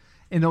matters.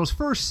 in those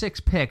first 6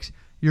 picks,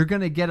 you're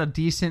going to get a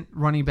decent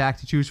running back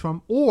to choose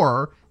from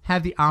or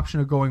have the option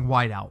of going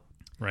wide out.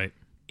 Right.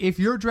 If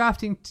you're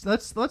drafting,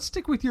 let's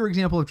stick with your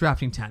example of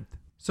drafting 10th.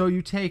 So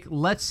you take,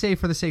 let's say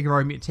for the sake of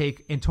argument,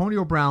 take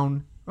Antonio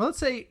Brown. Or let's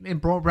say in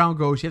Brown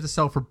goes, you have to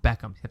settle for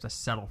Beckham. You have to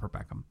settle for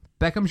Beckham.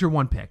 Beckham's your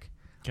 1 pick.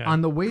 Okay.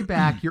 On the way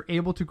back, you're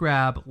able to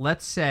grab,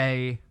 let's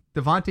say,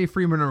 Devontae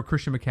Freeman or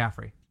Christian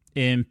McCaffrey.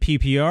 In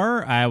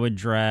PPR, I would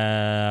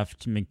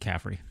draft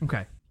McCaffrey.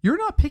 Okay. You're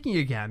not picking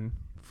again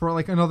for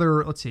like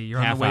another, let's see, you're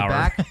on the way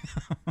back.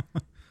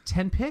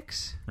 10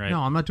 picks? Right. No,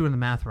 I'm not doing the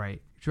math right.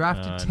 You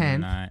drafted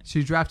 10th. So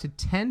you drafted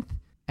 10th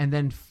and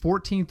then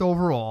 14th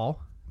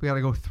overall. We got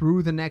to go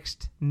through the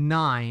next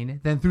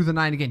 9, then through the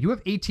 9 again. You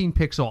have 18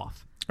 picks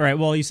off. All right.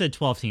 Well, you said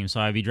 12 teams,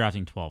 so I'd be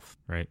drafting 12th,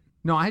 right?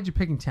 No, I had you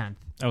picking 10th.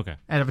 Okay.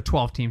 Out of a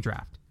 12-team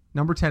draft.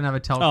 Number 10 out of a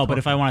 12. Oh, but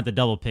if I wanted the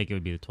double pick, it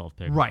would be the 12th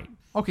pick. Right.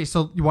 Okay,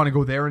 so you want to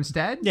go there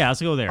instead? Yeah,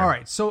 let's go there. All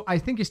right, so I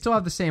think you still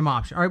have the same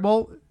option. All right,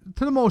 well,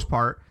 to the most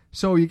part,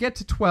 so you get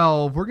to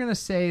 12. We're going to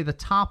say the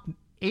top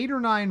 8 or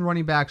 9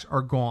 running backs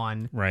are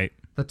gone. Right.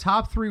 The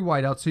top 3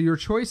 wideouts. So your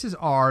choices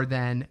are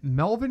then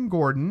Melvin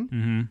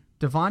Gordon,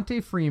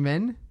 Devontae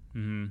Freeman,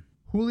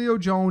 Julio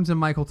Jones, and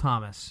Michael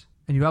Thomas.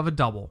 And you have a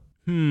double.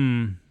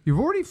 You've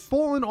already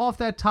fallen off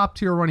that top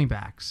tier running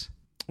backs.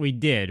 We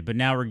did, but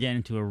now we're getting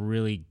into a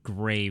really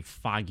gray,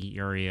 foggy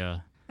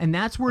area. And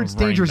that's where it's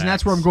dangerous, and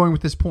that's where I'm going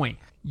with this point.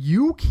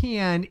 You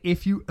can,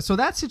 so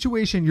that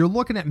situation, you're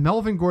looking at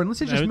Melvin Gordon. Let's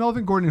say just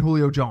Melvin Gordon and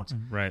Julio Jones.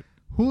 Right.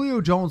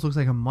 Julio Jones looks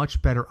like a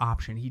much better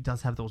option. He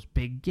does have those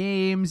big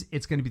games.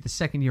 It's going to be the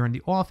second year in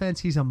the offense.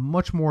 He's a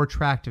much more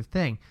attractive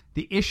thing.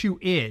 The issue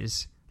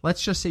is,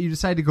 let's just say you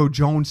decide to go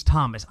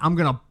Jones-Thomas. I'm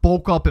going to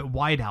bulk up at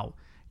wideout.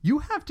 You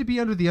have to be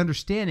under the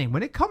understanding,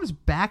 when it comes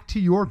back to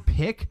your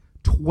pick,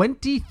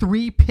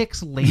 23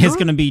 picks later, it's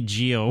going to be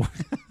Gio.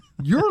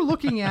 You're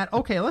looking at,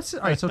 all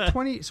right, so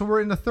 20, so we're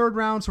in the 3rd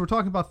round, so we're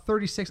talking about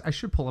 36. I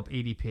should pull up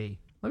ADP.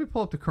 Let me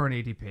pull up the current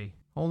ADP.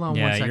 Hold on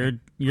 1 second.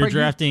 You're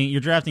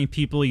drafting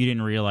people you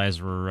didn't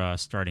realize were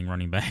starting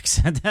running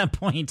backs at that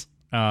point.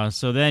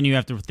 So then you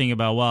have to think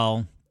about,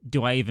 well,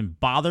 do I even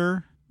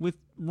bother with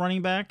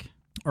running back,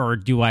 or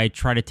do I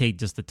try to take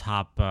just the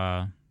top,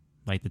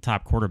 the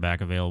top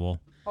quarterback available?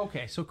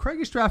 Okay, so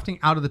Craig is drafting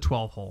out of the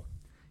 12 hole.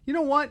 You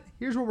know what?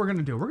 Here's what we're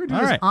gonna do. We're gonna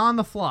do this on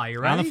the fly.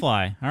 You ready? On the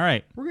fly. All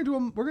right. We're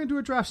gonna do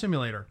a draft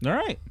simulator. All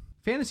right.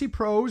 Fantasy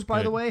Pros,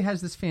 by the way,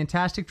 has this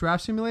fantastic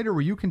draft simulator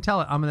where you can tell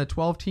it I'm in a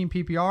 12-team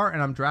PPR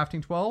and I'm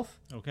drafting 12.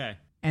 Okay.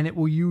 And it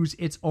will use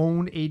its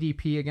own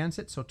ADP against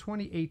it. So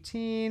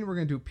 2018, we're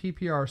gonna do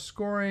PPR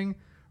scoring.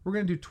 We're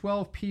gonna do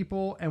 12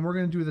 people, and we're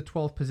gonna do the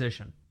 12th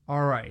position.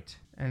 All right.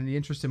 And in the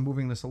interest in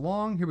moving this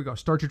along, here we go.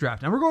 Start your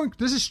draft. And we're going.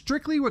 This is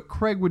strictly what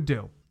Craig would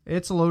do.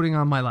 It's loading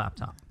on my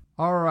laptop.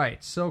 All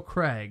right, so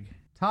Craig,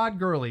 Todd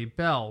Gurley,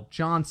 Bell,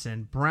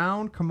 Johnson,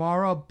 Brown,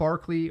 Kamara,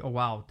 Barkley. Oh,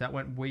 wow, that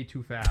went way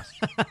too fast.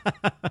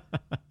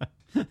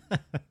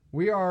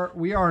 We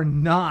are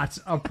not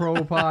a pro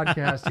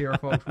podcast here,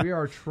 folks. We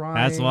are trying.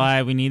 That's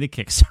why we need a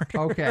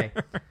Kickstarter. Okay,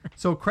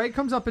 so Craig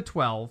comes up at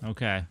 12.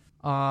 Okay.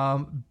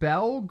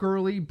 Bell,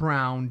 Gurley,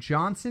 Brown,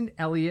 Johnson,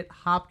 Elliott,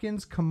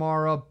 Hopkins,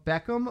 Kamara,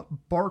 Beckham,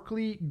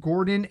 Barkley,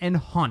 Gordon, and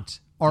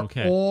Hunt are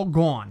all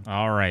gone.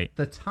 All right.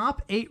 The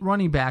top 8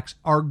 running backs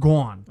are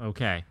gone.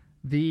 Okay.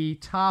 The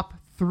top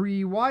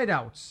 3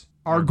 wideouts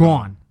are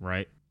gone.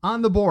 Right.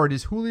 On the board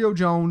is Julio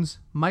Jones,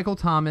 Michael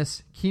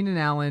Thomas, Keenan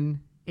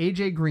Allen,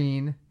 AJ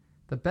Green.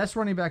 The best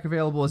running back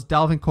available is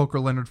Dalvin Cook or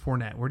Leonard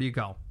Fournette. Where do you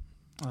go?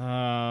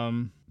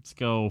 Let's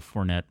go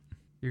Fournette.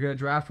 You're going to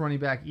draft running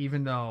back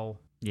even though...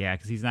 Yeah,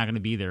 because he's not going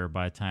to be there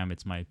by the time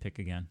it's my pick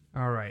again.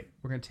 All right.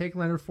 We're going to take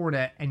Leonard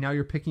Fournette, and now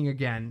you're picking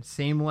again.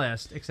 Same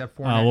list, except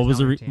Fournette.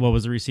 What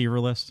was the receiver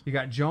list? You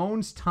got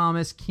Jones,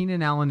 Thomas,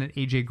 Keenan Allen, and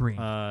AJ Green.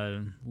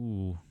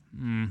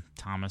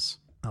 Thomas.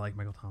 I like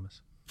Michael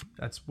Thomas.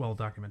 That's well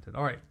documented.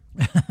 All right.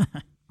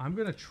 I'm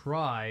going to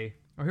try...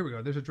 Oh, here we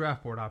go. There's a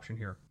draft board option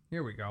here.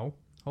 Here we go.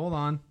 Hold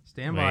on.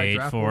 Stand by.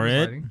 Draft board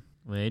is writing.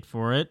 Wait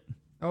for it.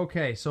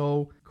 Okay,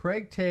 so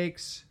Craig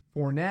takes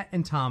Fournette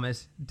and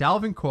Thomas,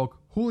 Dalvin Cook,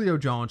 Julio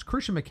Jones,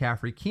 Christian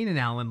McCaffrey, Keenan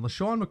Allen,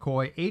 LaShawn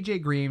McCoy,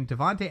 AJ Green,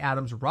 Devontae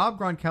Adams, Rob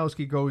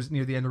Gronkowski goes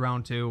near the end of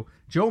round 2,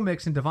 Joe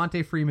Mixon,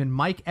 Devontae Freeman,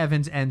 Mike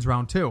Evans ends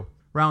round 2.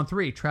 Round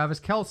 3, Travis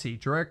Kelce,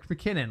 Jarek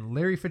McKinnon,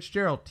 Larry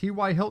Fitzgerald,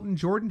 T.Y. Hilton,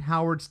 Jordan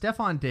Howard,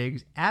 Stephon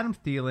Diggs, Adam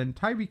Thielen,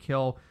 Tyreek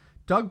Hill,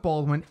 Doug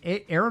Baldwin.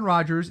 Aaron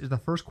Rodgers is the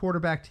first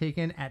quarterback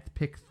taken at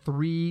pick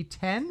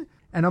 310,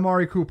 and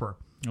Amari Cooper.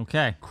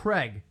 Okay.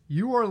 Craig,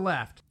 you are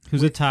left.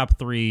 Who's the top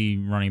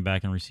 3 running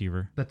back and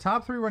receiver? The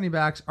top 3 running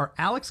backs are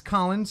Alex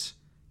Collins,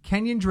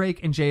 Kenyon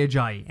Drake, and Jay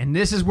Ajayi. And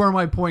this is where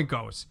my point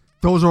goes.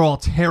 Those are all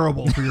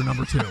terrible for your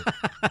number 2.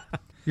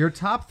 Your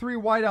top 3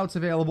 wideouts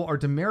available are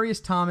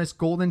Demaryius Thomas,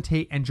 Golden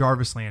Tate, and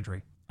Jarvis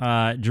Landry.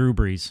 Drew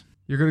Brees.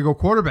 You're going to go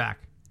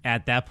quarterback.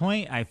 At that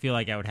point, I feel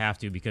like I would have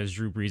to because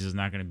Drew Brees is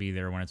not going to be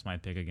there when it's my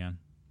pick again.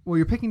 Well,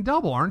 you're picking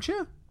double, aren't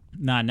you?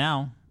 Not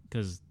now,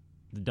 because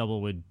the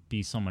double would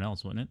be someone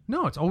else, wouldn't it?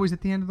 No, it's always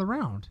at the end of the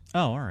round.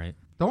 Oh, all right.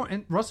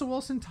 And Russell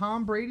Wilson,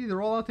 Tom Brady,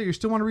 they're all out there. You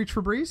still want to reach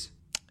for Brees?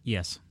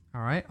 Yes.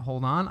 All right,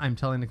 hold on. I'm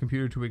telling the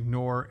computer to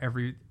ignore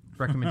every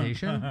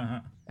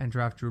recommendation and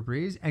draft Drew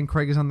Brees. And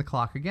Craig is on the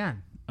clock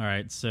again. All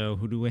right, so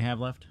who do we have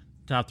left?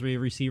 Top 3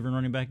 receiver and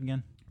running back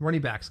again?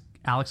 Running backs,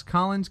 Alex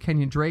Collins,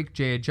 Kenyon Drake,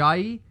 Jay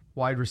Ajayi.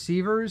 Wide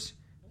receivers,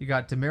 you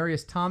got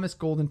Demaryius Thomas,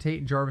 Golden Tate,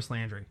 and Jarvis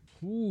Landry.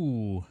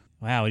 Ooh.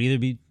 Wow, it'd either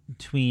be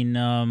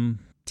between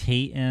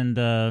Tate and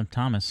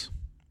Thomas.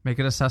 Make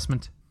an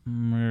assessment.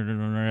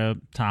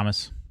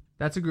 Thomas.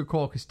 That's a good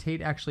call because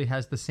Tate actually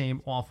has the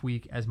same off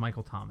week as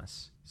Michael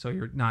Thomas. So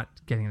you're not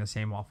getting the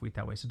same off week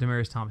that way. So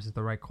Demaryius Thomas is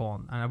the right call.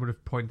 And I would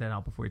have pointed that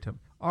out before you took.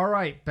 All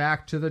right,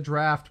 back to the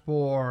draft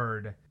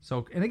board.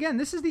 So, and again,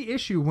 this is the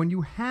issue. When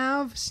you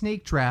have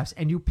snake drafts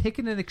and you pick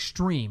in an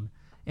extreme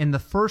in the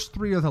first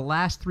 3 or the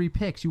last 3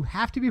 picks, you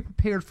have to be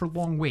prepared for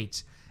long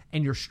waits.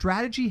 And your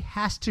strategy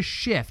has to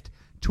shift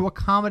to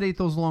accommodate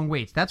those long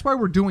waits. That's why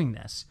we're doing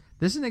this.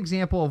 This is an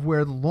example of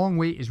where the long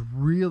wait is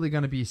really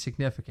going to be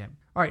significant.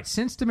 All right,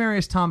 since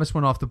Demaryius Thomas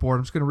went off the board,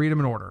 I'm just going to read them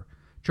in order.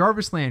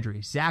 Jarvis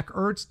Landry, Zach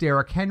Ertz,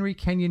 Derrick Henry,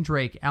 Kenyon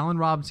Drake, Allen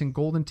Robinson,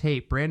 Golden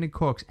Tate, Brandon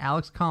Cooks,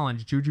 Alex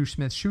Collins, Juju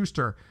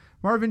Smith-Schuster,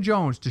 Marvin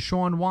Jones,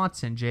 Deshaun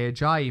Watson, Jay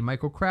Ajayi,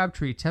 Michael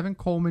Crabtree, Tevin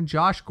Coleman,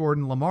 Josh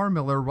Gordon, Lamar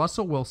Miller,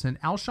 Russell Wilson,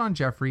 Alshon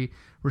Jeffrey,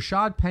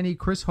 Rashad Penny,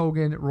 Chris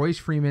Hogan, Royce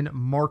Freeman,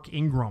 Mark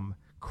Ingram.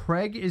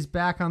 Craig is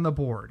back on the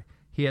board.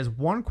 He has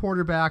 1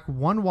 quarterback,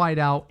 1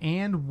 wideout,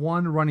 and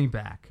 1 running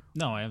back.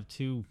 No, I have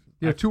 2.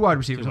 You have 2 wide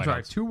receivers. 2 I'm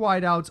sorry, 2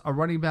 wideouts, a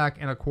running back,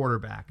 and a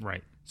quarterback.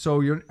 Right. So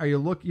you're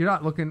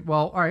not looking.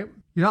 Well, all right.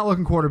 You're not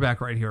looking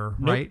quarterback right here,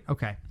 right? Nope.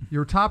 Okay.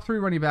 Your top 3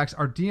 running backs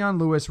are Deion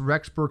Lewis,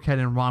 Rex Burkhead,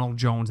 and Ronald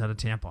Jones out of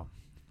Tampa.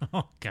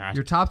 Oh God.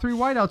 Your top 3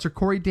 wideouts are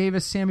Corey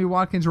Davis, Sammy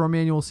Watkins, or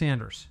Emmanuel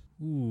Sanders.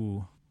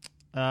 Ooh.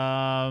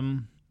 That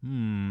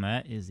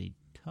is a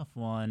tough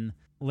one.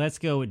 Let's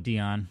go with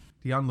Deion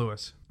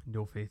Lewis.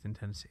 No faith in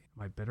Tennessee.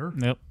 Am I bitter?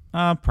 Nope.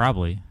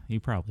 Probably. You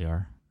probably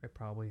are. I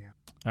probably am.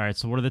 All right,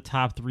 so what are the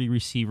top 3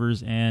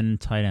 receivers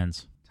and tight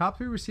ends? Top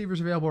 3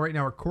 receivers available right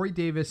now are Corey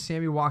Davis,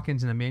 Sammy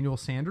Watkins, and Emmanuel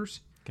Sanders.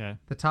 Okay.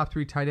 The top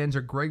 3 tight ends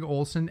are Greg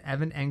Olsen,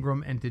 Evan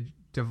Engram, and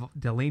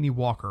Delaney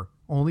Walker.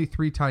 Only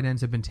 3 tight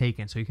ends have been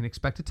taken, so you can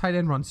expect a tight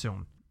end run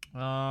soon.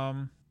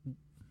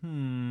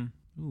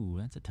 Ooh,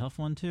 that's a tough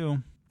one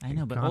too. I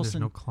know, but God,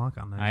 Olsen. there's no clock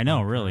on that. I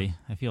know, really.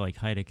 I feel like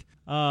Heidick.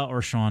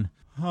 Or Sean.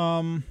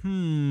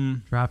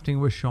 Drafting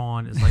with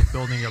Sean is like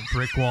building a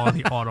brick wall on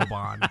the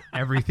Autobahn.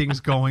 Everything's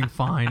going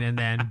fine, and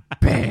then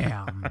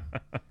bam.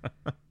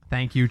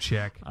 Thank you,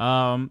 Chick.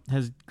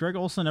 Has Greg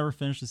Olsen ever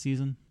finished the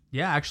season?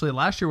 Yeah, actually,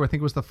 last year I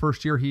think was the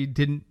first year he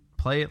didn't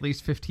play at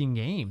least 15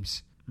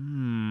 games.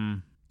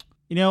 You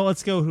know,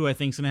 let's go who I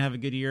think's going to have a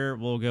good year.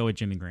 We'll go with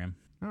Jimmy Graham.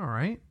 All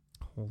right.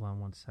 Hold on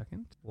 1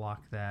 second.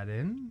 Lock that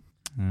in.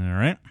 All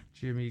right.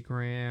 Jimmy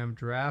Graham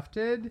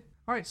drafted.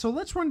 All right, so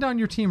let's run down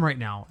your team right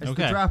now as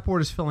Okay. the draft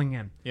board is filling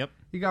in. Yep.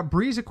 You got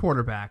Breeze at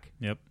quarterback.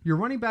 Yep. Your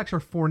running backs are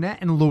Fournette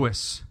and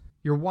Lewis.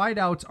 Your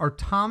wideouts are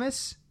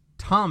Thomas,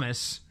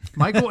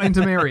 Michael and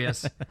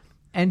Demaryius,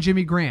 and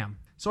Jimmy Graham.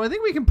 So I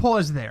think we can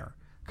pause there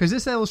because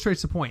this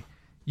illustrates the point.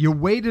 You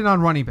waited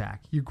on running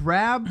back. You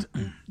grabbed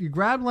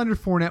Leonard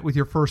Fournette with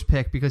your first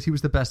pick because he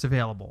was the best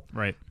available.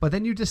 Right. But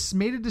then you just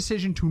made a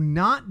decision to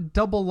not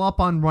double up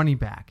on running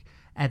back.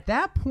 At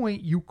that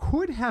point, you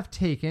could have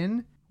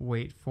taken,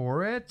 wait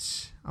for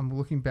it. I'm just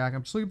looking back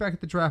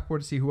at the draft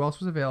board to see who else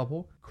was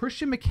available.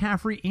 Christian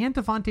McCaffrey and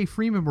Devontae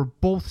Freeman were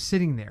both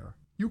sitting there.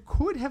 You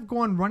could have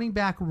gone running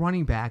back,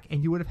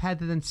 and you would have had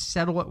to then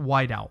settle at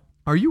wideout.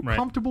 Are you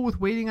comfortable with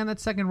waiting on that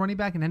second running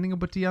back and ending up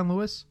with Deion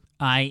Lewis?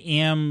 I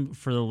am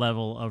for the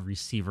level of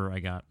receiver I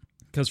got.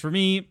 Because for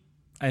me,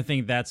 I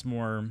think that'd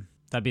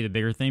be the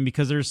bigger thing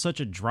because there's such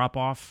a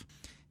drop-off.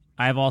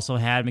 I've also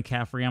had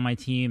McCaffrey on my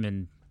team,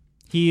 and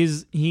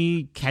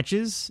he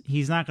catches.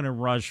 He's not going to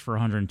rush for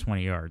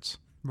 120 yards.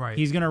 Right.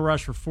 He's going to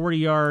rush for 40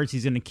 yards.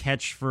 He's going to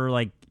catch for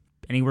like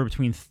anywhere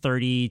between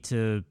 30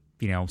 to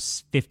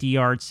 50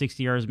 yards,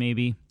 60 yards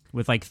maybe,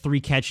 with like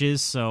 3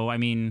 catches. So, I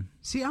mean...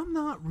 See, I'm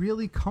not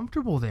really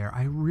comfortable there.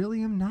 I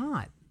really am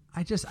not.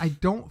 I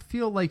don't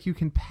feel like you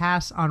can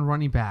pass on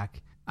running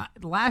back.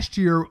 Last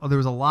year, there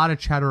was a lot of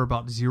chatter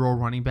about zero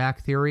running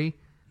back theory.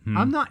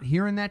 I'm not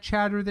hearing that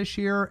chatter this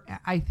year.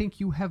 I think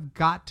you have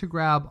got to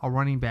grab a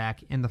running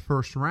back in the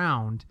first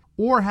round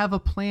or have a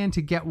plan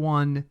to get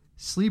one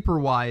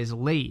sleeper-wise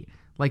late.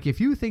 Like,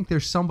 if you think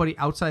there's somebody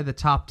outside the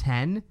top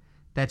 10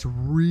 that's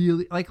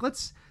really... Like,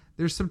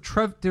 there's some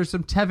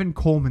Tevin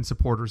Coleman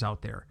supporters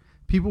out there.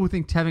 People who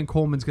think Tevin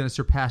Coleman's going to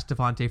surpass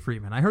Devontae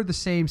Freeman. I heard the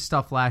same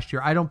stuff last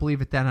year. I don't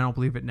believe it then. I don't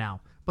believe it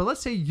now. But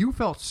let's say you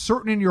felt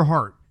certain in your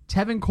heart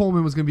Tevin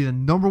Coleman was going to be the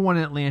number 1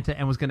 in Atlanta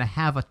and was going to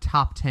have a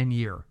top 10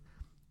 year.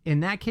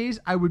 In that case,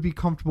 I would be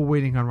comfortable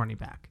waiting on running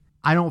back.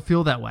 I don't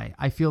feel that way.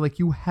 I feel like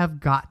you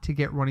have got to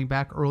get running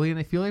back early, and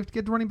I feel like you have to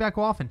get the running back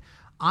often.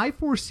 I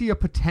foresee a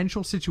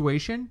potential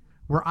situation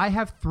where I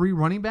have 3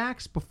 running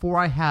backs before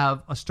I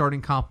have a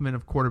starting complement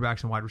of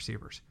quarterbacks and wide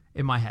receivers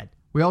in my head.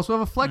 We also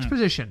have a flex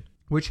position,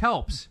 which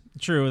helps.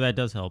 True, that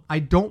does help. I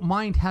don't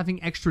mind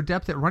having extra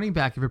depth at running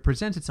back if it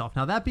presents itself.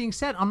 Now, that being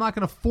said, I'm not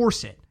going to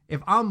force it.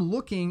 if I'm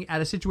looking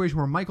at a situation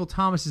where Michael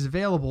Thomas is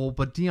available,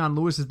 but Dion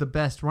Lewis is the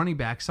best running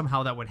back,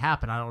 somehow that would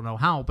happen. I don't know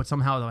how, but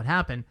somehow that would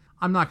happen.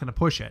 I'm not going to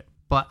push it.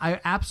 But I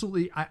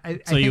absolutely...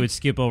 So you would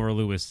skip over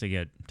Lewis to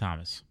get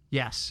Thomas?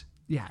 Yes.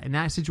 Yeah, in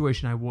that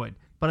situation, I would.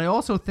 But I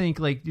also think,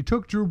 like, you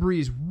took Drew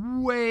Brees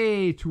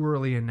way too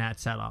early in that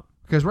setup.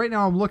 Because right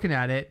now I'm looking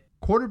at it,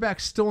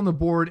 quarterbacks still on the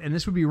board, and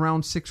this would be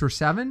round 6 or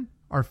 7,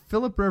 are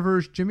Phillip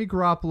Rivers, Jimmy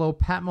Garoppolo,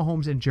 Pat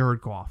Mahomes, and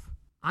Jared Goff.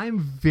 I'm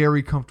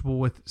very comfortable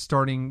with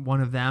starting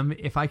one of them.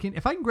 If I can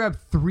grab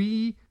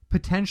 3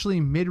 potentially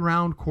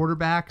mid-round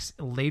quarterbacks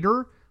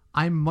later,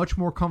 I'm much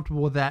more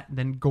comfortable with that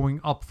than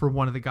going up for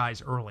one of the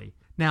guys early.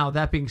 Now,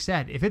 that being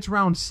said, if it's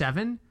round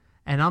 7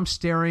 and I'm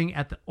staring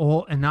at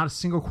and not a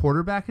single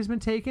quarterback has been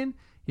taken,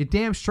 you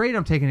damn straight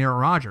I'm taking Aaron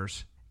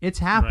Rodgers. It's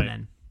happening.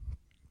 Right.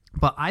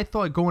 But I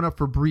thought going up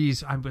for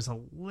Breeze, I was a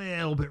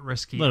little bit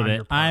risky. A little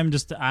bit.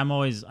 I've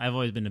always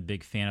been a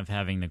big fan of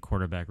having the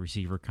quarterback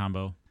receiver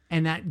combo.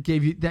 And that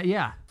gave you that,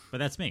 yeah. But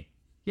that's me.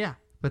 Yeah,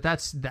 but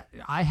that's that.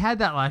 I had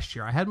that last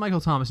year. I had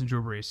Michael Thomas and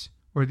Drew Brees,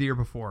 or the year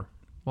before.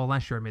 Well,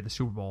 last year I made the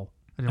Super Bowl.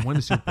 I didn't win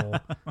the Super Bowl,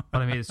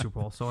 but I made the Super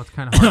Bowl, so it's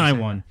kind of hard. I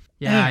won.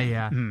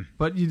 Yeah.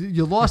 But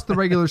you lost the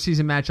regular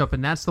season matchup,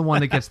 and that's the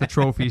one that gets the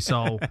trophy.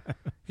 So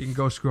you can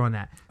go screw on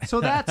that. So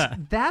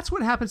that's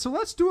what happened. So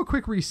let's do a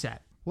quick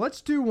reset.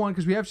 Let's do one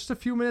because we have just a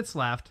few minutes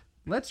left.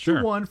 Let's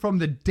do one from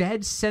the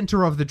dead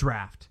center of the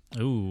draft.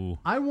 Ooh.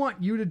 I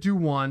want you to do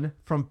one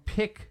from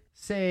pick,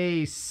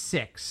 say,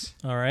 6.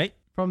 All right.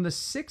 From the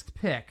 6th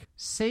pick,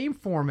 same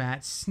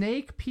format,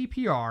 snake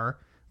PPR.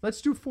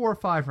 Let's do 4 or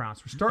 5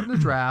 rounds. We're starting the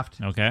draft.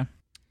 Okay.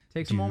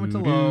 Takes a moment to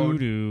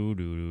load.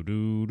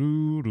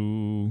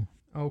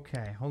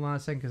 Okay, hold on a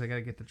second because I got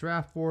to get the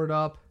draft board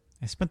up.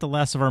 I spent the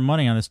last of our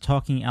money on this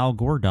talking Al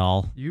Gore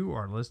doll. You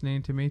are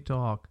listening to me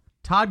talk.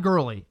 Todd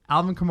Gurley,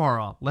 Alvin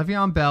Kamara,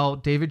 Le'Veon Bell,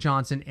 David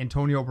Johnson,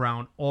 Antonio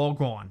Brown, all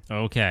gone.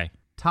 Okay.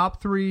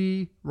 Top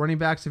 3 running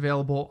backs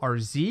available are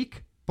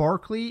Zeke,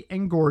 Barkley,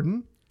 and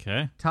Gordon.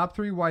 Okay. Top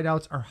 3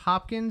 wideouts are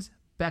Hopkins,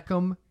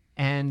 Beckham,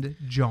 and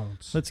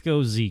Jones. Let's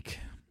go Zeke,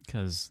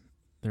 because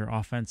their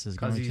offense is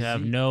going to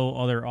have no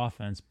other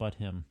offense but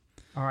him.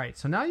 All right,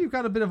 so now you've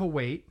got a bit of a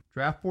wait.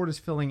 Draft board is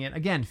filling in.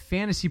 Again,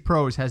 Fantasy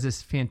Pros has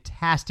this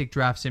fantastic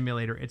draft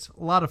simulator. It's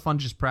a lot of fun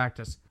just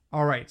practice.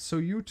 All right, so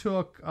you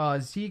took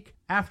Zeke.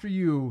 After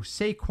you,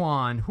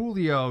 Saquon,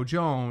 Julio,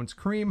 Jones,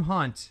 Kareem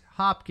Hunt,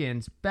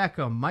 Hopkins,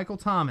 Beckham, Michael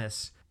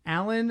Thomas,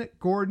 Allen,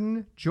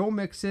 Gordon, Joe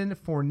Mixon,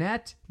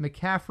 Fournette,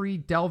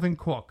 McCaffrey, Delvin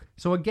Cook.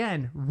 So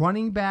again,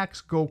 running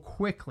backs go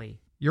quickly.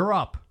 You're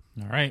up.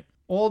 All right.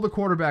 All the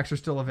quarterbacks are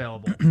still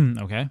available.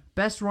 Okay.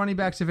 Best running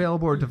backs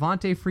available are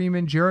Devontae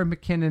Freeman, Jared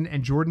McKinnon,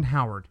 and Jordan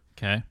Howard.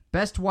 Okay.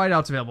 Best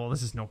wideouts available.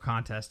 This is no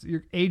contest.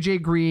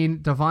 AJ Green,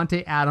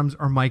 Devontae Adams,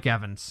 or Mike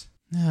Evans.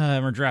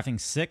 We're drafting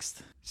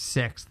 6th?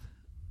 6th.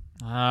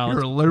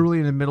 You're literally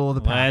in the middle of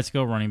the pack. Let's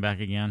go running back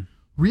again.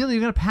 Really?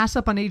 You're going to pass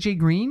up on AJ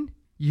Green?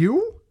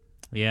 You?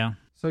 Yeah.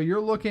 So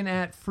you're looking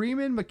at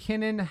Freeman,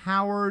 McKinnon,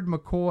 Howard,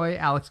 McCoy,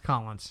 Alex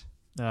Collins.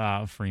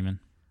 Freeman.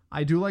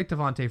 I do like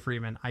Devontae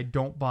Freeman. I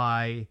don't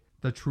buy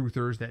the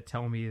truthers that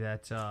tell me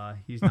that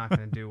he's not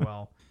going to do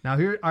well. Now,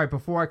 all right,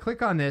 before I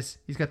click on this,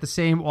 he's got the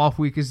same off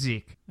week as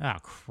Zeke. Oh,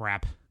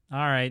 crap. All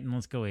right,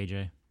 let's go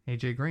AJ.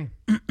 AJ Green.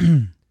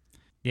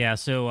 Yeah,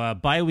 so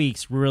bye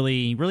weeks,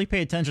 really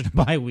pay attention to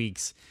bye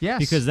weeks. Yes.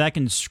 Because that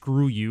can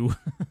screw you.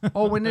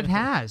 Oh, and it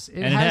has.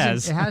 It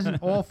has in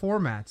all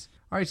formats.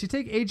 All right, so you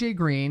take AJ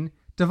Green,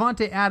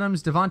 Devontae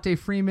Adams, Devontae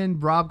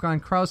Freeman, Rob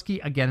Gronkowski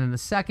again in the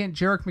 2nd,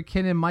 Jerick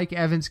McKinnon, Mike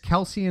Evans,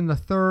 Kelsey in the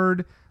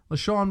 3rd,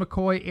 LaShawn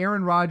McCoy,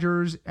 Aaron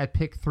Rodgers at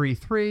pick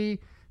 3-3,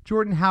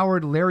 Jordan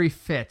Howard, Larry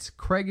Fitz.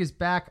 Craig is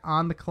back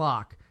on the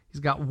clock.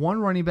 He's got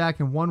 1 running back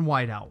and 1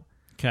 wideout.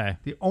 Okay.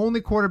 The only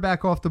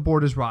quarterback off the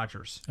board is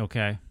Rodgers.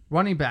 Okay.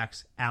 Running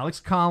backs,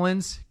 Alex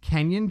Collins,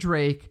 Kenyon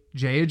Drake,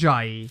 Jay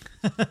Ajayi.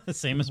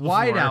 Same as before.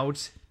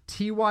 Wideouts,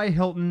 T.Y.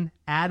 Hilton,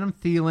 Adam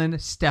Thielen,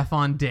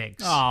 Stephon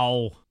Diggs.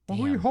 Oh, well,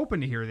 who are you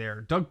hoping to hear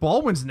there? Doug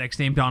Baldwin's the next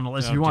name down the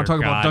list if you want to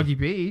talk about Dougie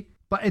B.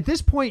 But at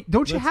this point,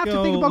 don't you have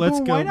to think about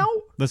going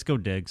wideout? Let's go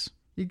Diggs.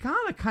 You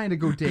gotta kind of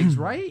go Diggs,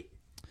 right?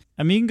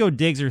 I mean, you can go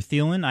Diggs or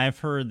Thielen. I've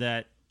heard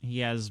that he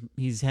has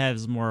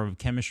more of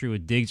chemistry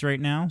with Diggs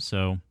right now,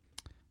 so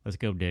let's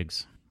go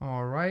Diggs.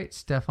 All right,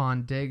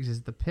 Stephon Diggs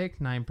is the pick.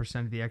 9%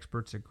 of the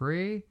experts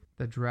agree.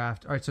 The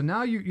draft. All right, so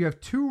now you have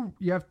two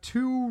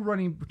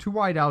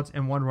wideouts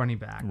and 1 running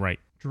back. Right.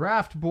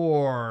 Draft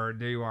board.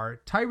 There you are.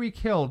 Tyreek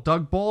Hill,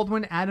 Doug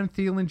Baldwin, Adam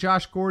Thielen,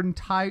 Josh Gordon,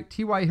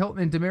 T.Y.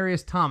 Hilton, and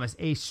Demaryius Thomas.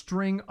 A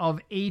string of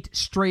 8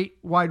 straight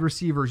wide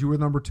receivers. You were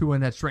number 2 in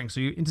that string, so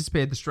you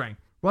anticipated the string.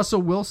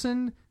 Russell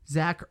Wilson,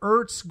 Zach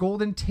Ertz,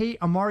 Golden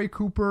Tate, Amari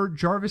Cooper,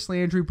 Jarvis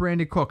Landry,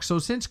 Brandon Cook. So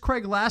since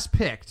Craig last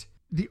picked,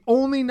 the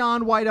only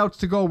non-wideouts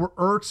to go were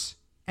Ertz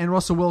and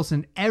Russell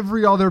Wilson.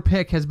 Every other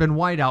pick has been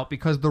wideout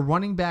because the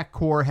running back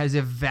core has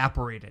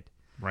evaporated.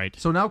 Right.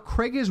 So now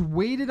Craig is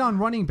weighted on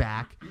running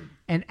back,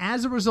 and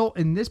as a result,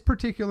 in this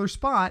particular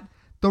spot,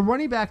 the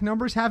running back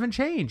numbers haven't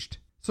changed.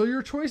 So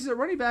your choices at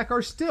running back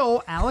are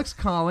still Alex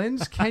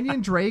Collins,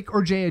 Kenyon Drake,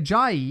 or Jay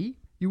Ajayi.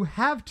 You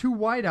have 2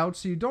 wideouts,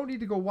 so you don't need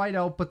to go wide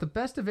out, but the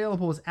best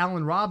available is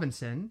Allen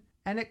Robinson.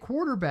 And at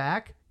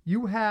quarterback,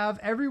 you have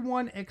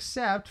everyone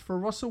except for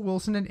Russell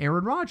Wilson and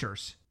Aaron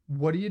Rodgers.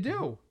 What do you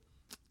do?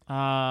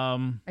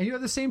 And you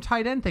have the same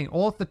tight end thing.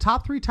 All the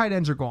top 3 tight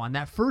ends are gone.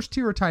 That first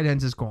tier of tight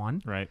ends is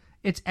gone. Right.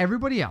 It's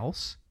everybody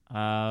else.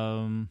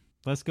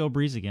 Let's go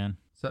Breeze again.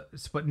 So,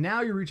 but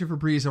now you're reaching for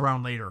Breeze a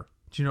round later.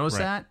 Did you notice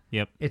that?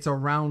 Yep. It's a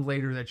round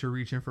later that you're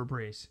reaching for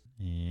Breeze.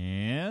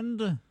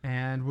 And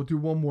we'll do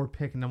one more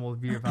pick, and then we'll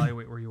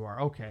reevaluate where you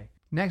are. Okay.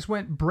 Next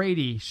went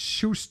Brady,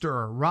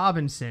 Schuster,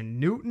 Robinson,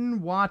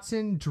 Newton,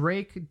 Watson,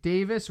 Drake,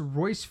 Davis,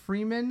 Royce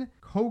Freeman,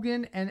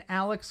 Hogan, and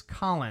Alex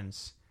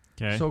Collins.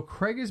 Okay. So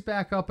Craig is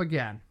back up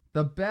again.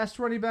 The best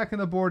running back on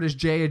the board is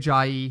Jay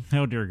Ajayi,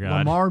 oh dear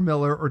God, Lamar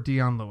Miller, or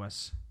Deion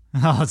Lewis.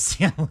 Oh, it's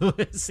Deion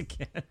Lewis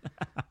again.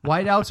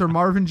 Wideouts are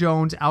Marvin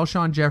Jones,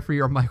 Alshon Jeffrey,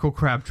 or Michael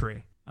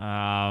Crabtree.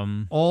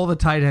 All the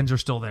tight ends are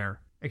still there,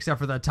 except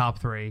for the top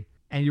 3.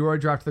 And you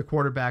already drafted the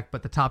quarterback,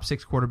 but the top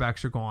 6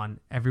 quarterbacks are gone.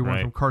 Everyone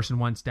from Carson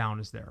Wentz down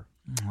is there.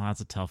 Well,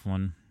 that's a tough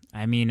one.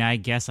 I mean, I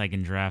guess I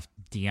can draft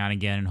Deion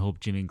again and hope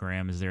Jimmy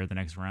Graham is there the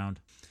next round.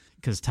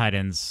 Because tight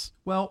ends...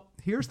 Well,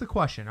 here's the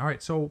question. All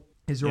right, so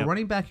is there a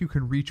running back you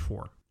can reach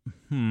for?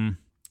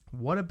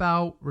 What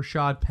about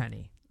Rashad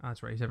Penny? Oh,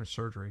 that's right, he's having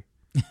surgery.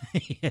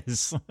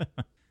 Yes.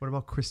 What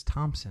about Chris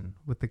Thompson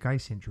with the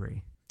Geis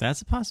injury?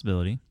 That's a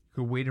possibility. You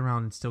could wait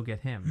around and still get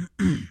him.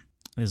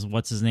 Is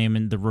what's his name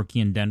in the rookie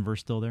in Denver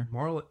still there?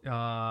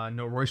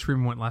 No, Royce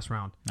Freeman went last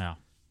round. No.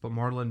 But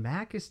Marlon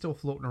Mack is still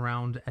floating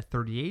around at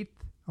 38th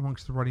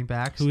amongst the running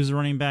backs. Who's the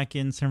running back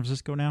in San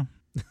Francisco now?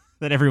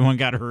 That everyone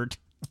got hurt.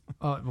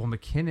 Well,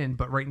 McKinnon,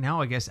 but right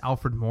now I guess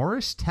Alfred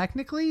Morris,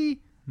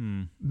 technically.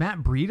 Matt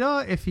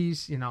Breida, if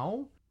he's,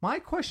 My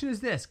question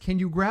is this. Can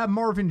you grab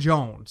Marvin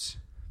Jones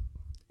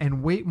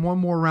and wait one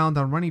more round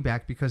on running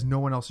back because no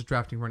one else is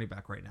drafting running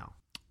back right now?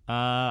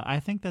 I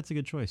think that's a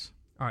good choice.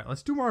 All right,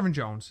 let's do Marvin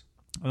Jones.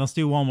 Let's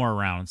do one more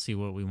round and see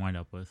what we wind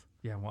up with.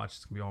 Yeah, watch.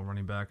 It's going to be all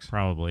running backs.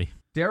 Probably.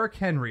 Derrick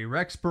Henry,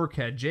 Rex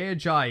Burkhead, Jay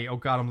Ajayi. Oh,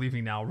 God, I'm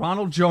leaving now.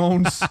 Ronald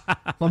Jones,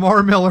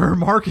 Lamar Miller,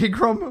 Mark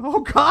Ingram. Oh,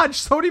 God,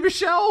 Sony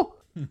Michel.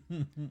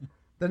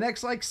 The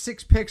next,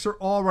 6 picks are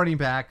all running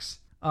backs.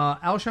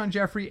 Alshon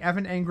Jeffrey,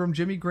 Evan Engram,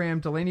 Jimmy Graham,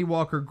 Delaney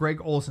Walker, Greg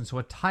Olsen. So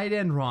a tight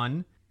end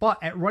run. But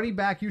at running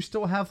back, you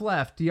still have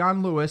left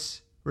Deion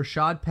Lewis,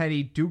 Rashad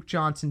Penny, Duke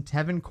Johnson,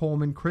 Tevin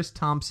Coleman, Chris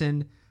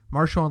Thompson,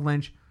 Marshawn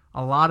Lynch.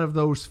 A lot of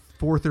those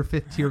 4th or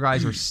 5th tier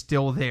guys are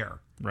still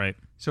there. Right.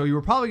 So you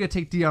were probably going to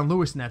take Deion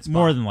Lewis in that spot.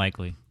 More than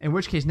likely. In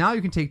which case, now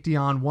you can take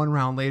Deion one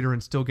round later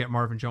and still get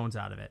Marvin Jones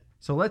out of it.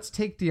 So let's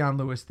take Deion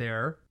Lewis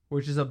there,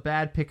 which is a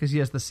bad pick because he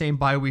has the same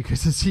bye week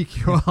as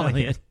Ezekiel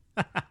Elliott.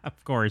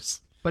 Of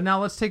course. But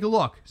now let's take a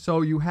look.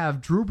 So you have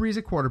Drew Brees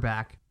at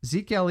quarterback,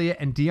 Zeke Elliott,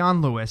 and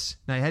Deion Lewis.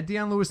 Now you had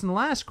Deion Lewis in the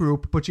last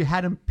group, but you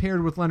had him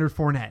paired with Leonard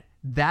Fournette.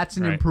 That's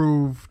an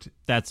improved...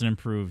 That's an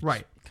improved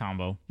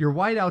combo. Your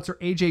wideouts are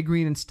A.J.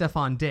 Green and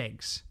Stephon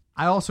Diggs.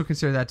 I also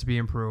consider that to be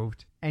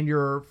improved. And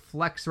your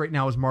flex right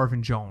now is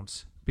Marvin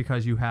Jones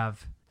because you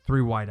have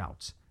 3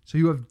 wideouts. So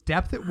you have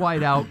depth at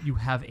wideout. You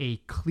have a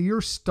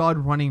clear stud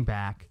running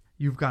back.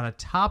 You've got a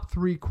top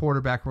 3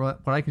 quarterback, what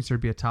I consider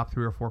to be a top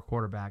 3 or 4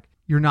 quarterback.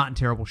 You're not in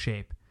terrible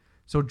shape.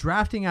 So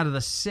drafting out of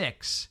the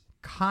 6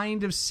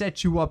 kind of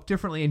sets you up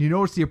differently. And you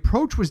notice the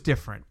approach was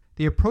different.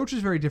 The approach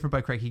is very different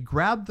by Craig. He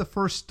grabbed the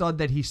first stud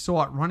that he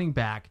saw at running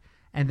back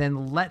and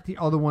then let the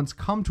other ones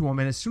come to him.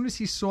 And as soon as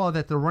he saw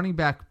that the running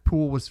back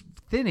pool was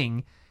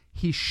thinning,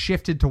 he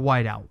shifted to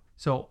wideout.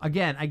 So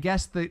again, I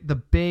guess the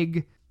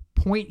big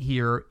point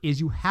here is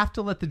you have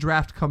to let the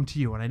draft come to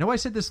you. And I know I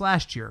said this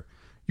last year.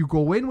 You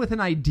go in with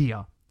an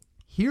idea.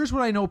 Here's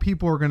what I know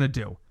people are going to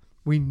do.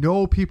 We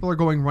know people are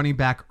going running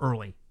back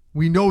early.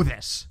 We know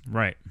this.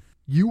 Right.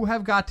 You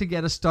have got to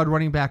get a stud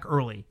running back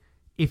early.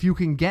 If you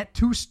can get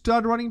 2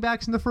 stud running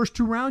backs in the first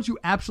 2 rounds, you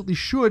absolutely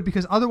should,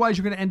 because otherwise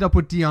you're going to end up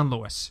with Deion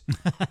Lewis.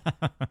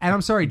 And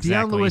I'm sorry,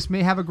 Exactly. Deion Lewis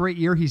may have a great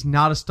year. He's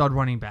not a stud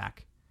running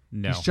back.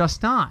 No. He's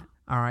just not.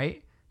 All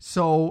right?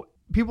 So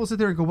people sit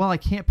there and go, well, I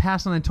can't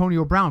pass on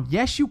Antonio Brown.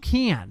 Yes, you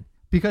can.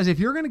 Because if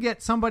you're going to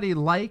get somebody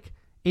like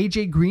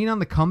A.J. Green on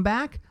the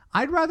comeback,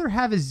 I'd rather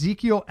have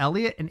Ezekiel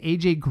Elliott and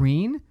A.J.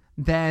 Green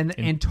than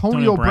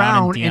Antonio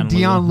Brown and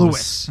Deion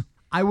Lewis.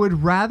 I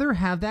would rather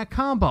have that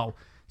combo.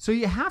 So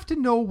you have to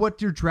know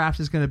what your draft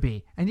is going to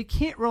be. And you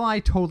can't rely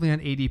totally on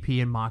ADP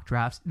and mock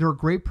drafts. They're a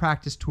great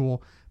practice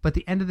tool. But at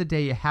the end of the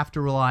day, you have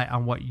to rely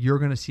on what you're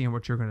going to see and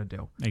what you're going to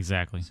do.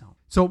 Exactly.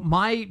 So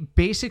my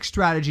basic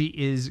strategy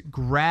is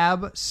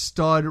grab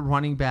stud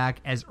running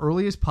back as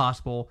early as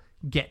possible.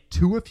 Get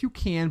 2 if you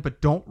can,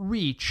 but don't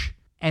reach.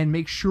 And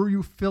make sure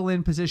you fill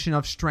in position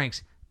of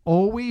strengths.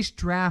 Always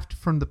draft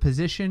from the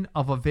position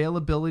of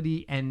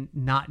availability and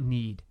not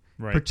need.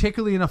 Right.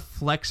 Particularly in a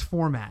flex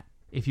format.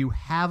 If you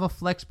have a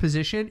flex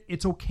position,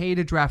 it's okay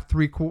to draft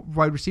 3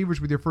 wide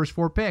receivers with your first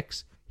 4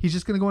 picks. He's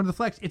just going to go into the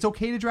flex. It's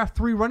okay to draft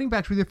 3 running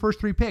backs with your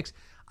first 3 picks.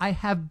 I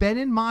have been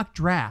in mock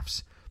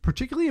drafts,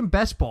 particularly in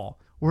best ball,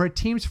 where a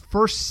team's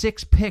first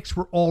 6 picks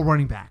were all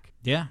running back.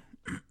 Yeah.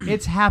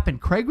 It's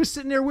happened. Craig was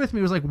sitting there with me.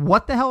 He was like,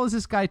 what the hell is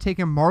this guy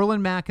taking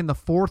Marlon Mack in the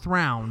 4th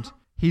round?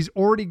 He's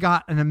already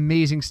got an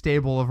amazing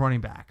stable of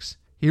running backs.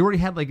 He already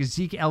had like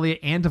Zeke Elliott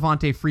and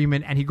Devontae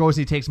Freeman, and he goes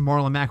and he takes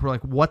Marlon Mack. We're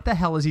like, what the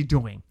hell is he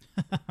doing?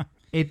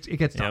 It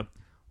gets done.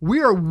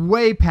 We are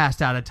way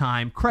past out of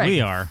time. Craig,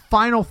 we are.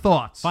 Final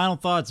thoughts. Final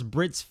thoughts.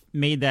 Brits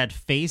made that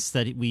face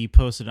that we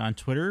posted on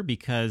Twitter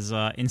because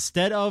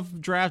instead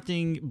of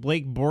drafting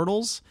Blake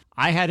Bortles,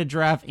 I had to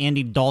draft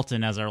Andy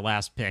Dalton as our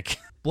last pick.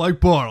 Blake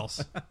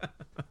Bortles.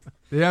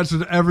 The answer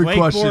to every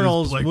question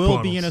Bortles is Blake will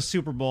Bortles. be in a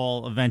Super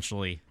Bowl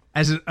eventually.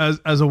 As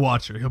a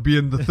watcher. He'll be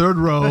in the 3rd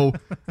row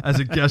as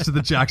a guest of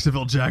the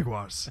Jacksonville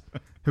Jaguars.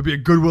 He'll be a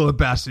goodwill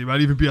ambassador. He might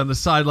even be on the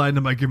sideline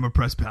and might give him a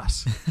press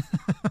pass.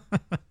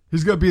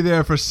 He's going to be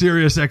there for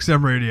Sirius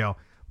XM radio.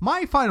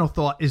 My final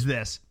thought is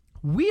this.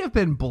 We have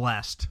been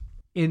blessed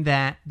in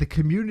that the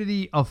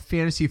community of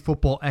fantasy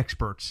football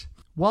experts,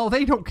 while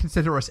they don't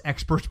consider us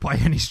experts by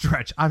any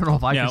stretch, I don't know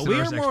if I consider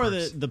us experts. We are more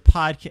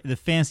the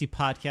fantasy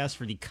podcast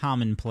for the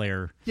common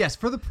player. Yes,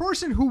 for the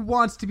person who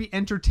wants to be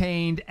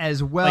entertained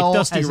as well like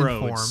Dusty as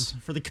Rhodes,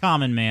 informed. For the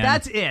common man.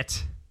 That's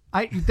it.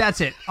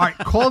 That's it. All right,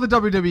 call the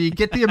WWE,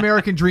 get the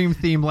American Dream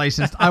theme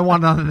licensed. I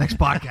want it on the next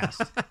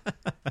podcast.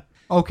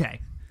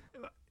 Okay.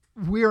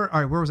 All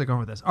right, where was I going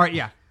with this? All right,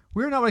 yeah.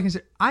 We're not what I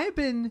consider. I've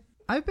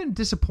been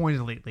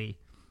disappointed lately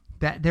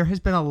that there has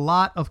been a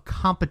lot of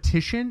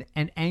competition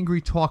and angry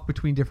talk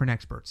between different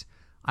experts.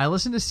 I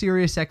listen to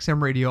Sirius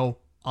XM radio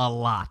a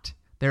lot.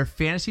 Their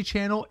fantasy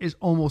channel is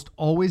almost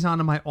always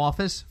on in my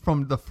office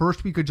from the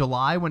first week of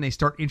July when they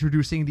start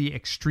introducing the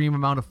extreme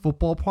amount of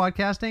football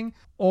podcasting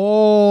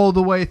all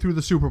the way through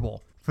the Super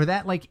Bowl. For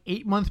that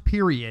 8-month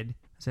period,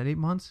 is that 8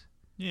 months?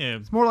 Yeah.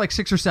 It's more like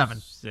 6 or 7.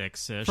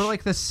 6-ish. For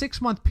the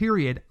 6-month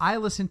period, I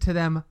listen to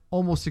them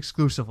almost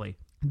exclusively.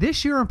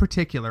 This year in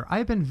particular,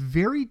 I've been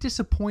very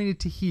disappointed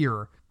to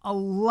hear a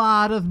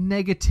lot of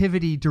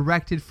negativity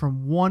directed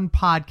from one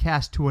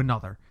podcast to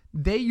another.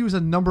 They use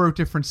a number of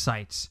different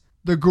sites.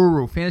 The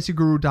Guru,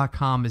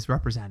 fantasyguru.com is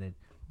represented.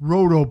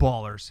 Roto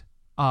Ballers,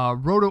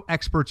 Roto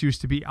Experts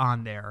used to be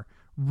on there.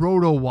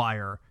 Roto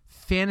Wire,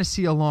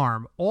 Fantasy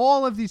Alarm,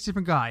 all of these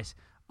different guys.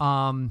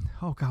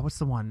 What's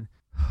the one?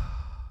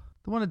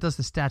 The one that does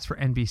the stats for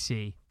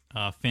NBC.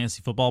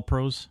 Fantasy Football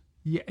Pros?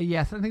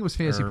 Yeah, I think it was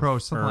Fantasy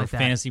Pros, something like that.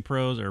 Fantasy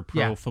Pros or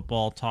Pro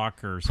Football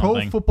Talk or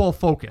something. Pro Football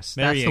Focus.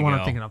 That's the one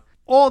I'm thinking of.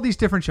 All these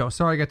different shows.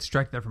 Sorry, I got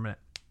distracted there for a minute.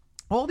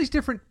 All these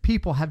different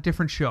people have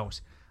different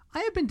shows. I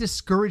have been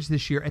discouraged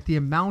this year at the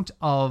amount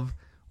of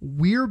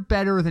we're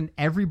better than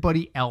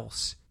everybody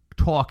else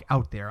talk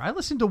out there. I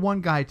listened to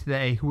one guy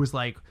today who was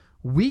like,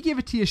 we give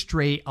it to you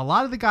straight. A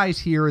lot of the guys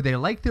here, they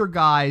like their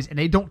guys and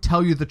they don't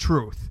tell you the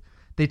truth.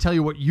 They tell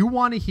you what you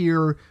want to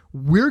hear.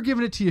 We're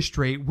giving it to you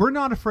straight. We're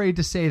not afraid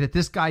to say that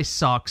this guy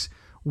sucks.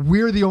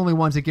 We're the only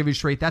ones that give you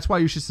straight. That's why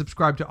you should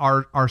subscribe to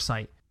our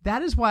site.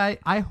 That is why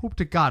I hope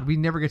to God we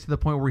never get to the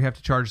point where we have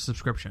to charge a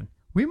subscription.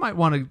 We might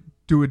want to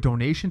do a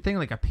donation thing,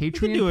 like a Patreon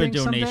thing someday. We can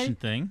do a donation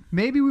thing.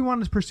 Maybe we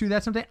want to pursue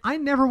that someday. I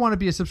never want to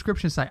be a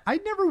subscription site. I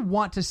never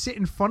want to sit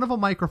in front of a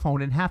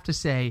microphone and have to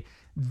say,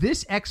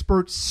 this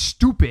expert's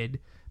stupid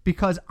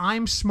because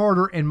I'm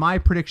smarter and my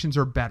predictions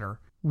are better.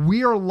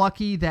 We are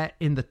lucky that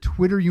in the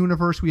Twitter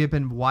universe, we have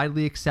been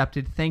widely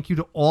accepted. Thank you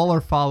to all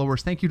our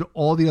followers. Thank you to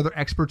all the other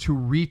experts who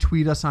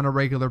retweet us on a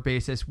regular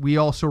basis. We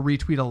also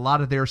retweet a lot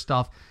of their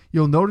stuff.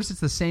 You'll notice it's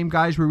the same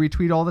guys we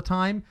retweet all the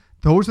time.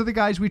 Those are the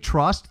guys we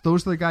trust.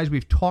 Those are the guys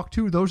we've talked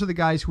to. Those are the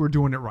guys who are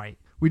doing it right.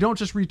 We don't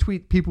just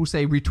retweet people who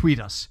say retweet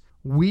us.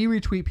 We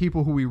retweet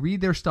people who we read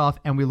their stuff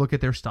and we look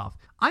at their stuff.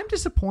 I'm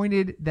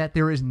disappointed that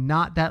there is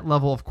not that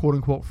level of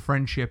quote-unquote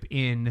friendship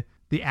in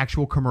the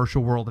actual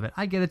commercial world of it.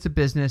 I get it's a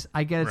business.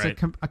 I get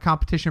it's a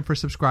competition for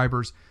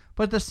subscribers.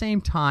 But at the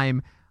same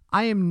time,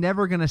 I am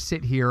never going to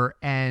sit here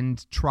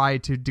and try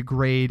to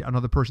degrade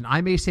another person.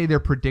 I may say their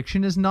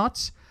prediction is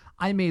nuts.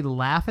 I may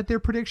laugh at their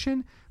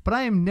prediction, but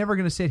I am never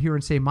going to sit here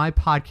and say my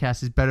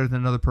podcast is better than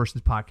another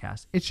person's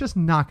podcast. It's just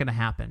not going to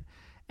happen.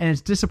 And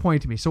it's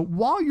disappointing to me. So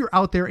while you're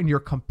out there and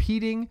you're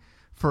competing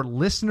for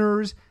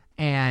listeners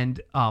and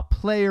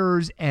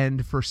players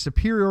and for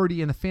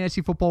superiority in the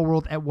fantasy football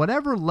world at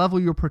whatever level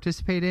you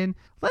participate in,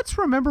 let's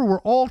remember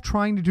we're all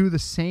trying to do the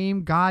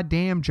same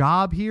goddamn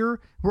job here.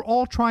 We're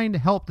all trying to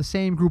help the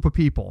same group of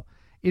people.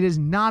 It is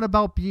not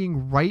about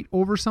being right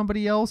over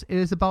somebody else. It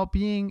is about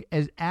being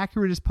as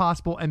accurate as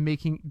possible and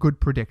making good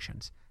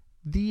predictions.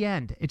 The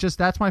end.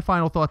 That's my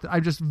final thought.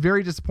 I'm just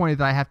very disappointed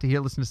that I have to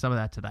listen to some of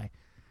that today.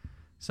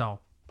 So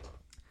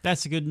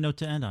that's a good note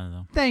to end on,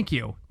 though. Thank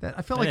you.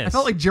 I felt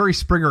like Jerry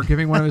Springer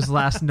giving one of his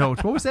last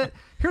notes. What was it?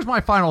 Here's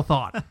my final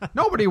thought.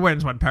 Nobody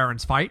wins when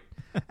parents fight.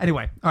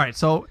 Anyway, all right.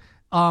 So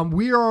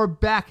we are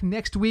back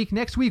next week.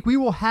 Next week we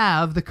will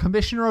have the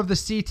commissioner of the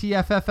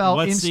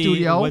CTFFL in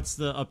studio. What's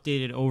the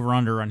updated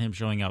over/under on him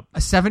showing up? A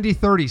 70-30,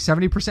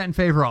 70% in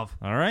favor of.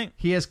 All right.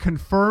 He has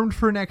confirmed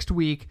for next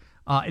week.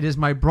 It is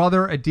my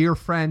brother, a dear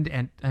friend,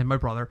 and my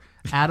brother,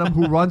 Adam,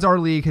 who runs our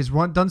league, has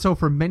done so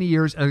for many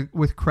years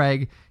with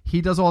Craig.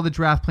 He does all the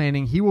draft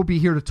planning. He will be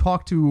here to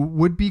talk to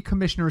would-be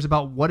commissioners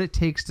about what it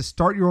takes to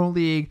start your own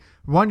league,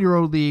 run your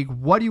own league,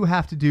 what do you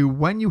have to do,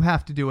 when you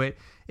have to do it.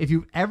 If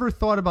you've ever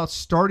thought about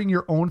starting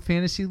your own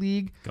fantasy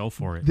league, go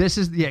for it.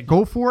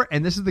 Go for it.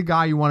 And this is the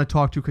guy you want to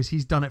talk to because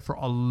he's done it for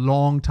a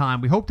long time.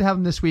 We hope to have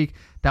him this week.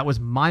 That was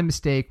my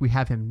mistake. We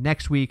have him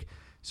next week.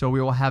 So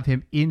we will have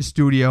him in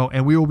studio,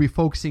 and we will be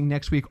focusing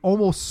next week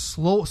almost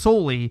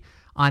solely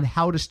on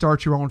how to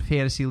start your own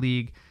fantasy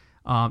league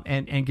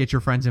and get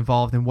your friends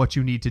involved in what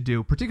you need to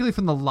do, particularly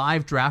from the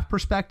live draft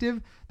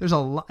perspective. It's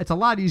a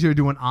lot easier to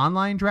do an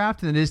online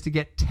draft than it is to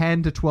get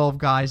 10 to 12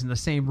 guys in the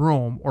same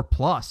room or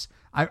plus.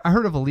 I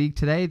heard of a league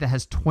today that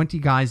has 20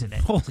 guys in it.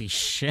 Holy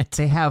shit.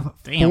 They have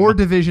 4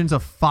 divisions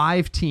of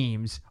 5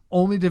 teams.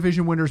 Only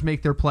division winners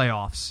make their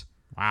playoffs.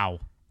 Wow.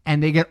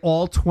 And they get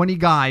all 20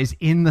 guys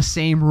in the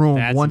same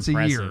room once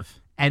a year.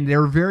 And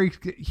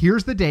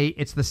here's the date.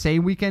 It's the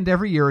same weekend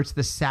every year. It's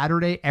the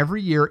Saturday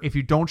every year. If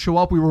you don't show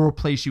up, we will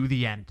replace you.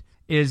 The end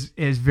is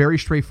very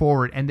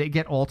straightforward. And they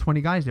get all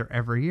 20 guys there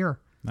every year.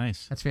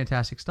 Nice. That's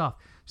fantastic stuff.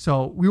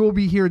 So we will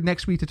be here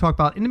next week to talk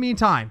about, in the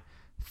meantime,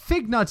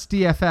 Fignuts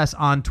DFS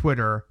on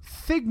Twitter,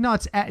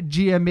 Fignuts at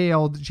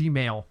gmail.com.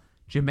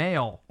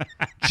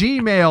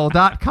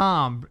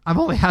 I've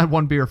only had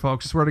one beer,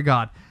 folks. Swear to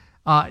God.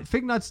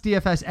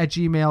 Fignutsdfs at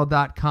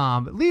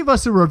gmail.com. Leave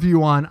us a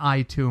review on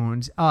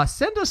iTunes.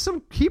 Send us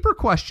some keeper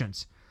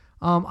questions.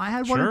 I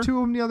had one or two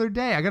of them the other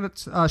day. I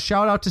got a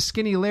shout out to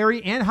Skinny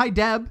Larry and hi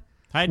Deb.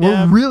 Hi Deb.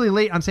 We're really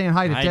late on saying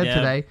hi to Deb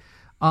today.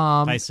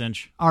 Hi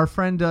Cinch. Our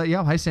friend,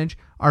 hi Cinch.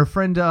 Our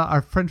friend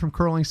from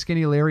Curling,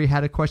 Skinny Larry,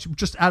 had a question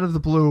just out of the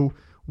blue.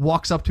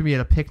 Walks up to me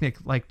at a picnic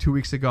like 2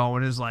 weeks ago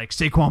and is like,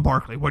 Saquon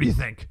Barkley, what do you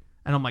think?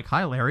 And I'm like,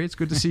 hi Larry, it's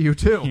good to see you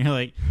too. You're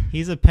like,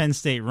 he's a Penn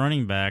State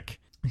running back.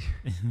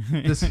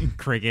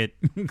 Cricket.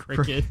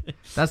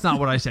 That's not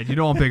what I said. You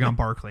know I'm big on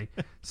Barkley.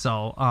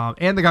 So,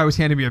 and the guy was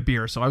handing me a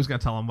beer, so I was going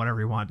to tell him whatever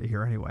he wanted to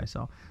hear anyway.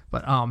 So,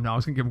 but no, I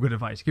was going to give him good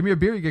advice. Give me a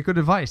beer, you get good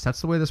advice.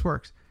 That's the way this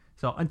works.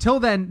 So until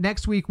then,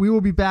 next week we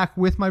will be back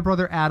with my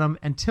brother Adam.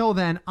 Until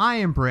then, I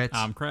am Britt.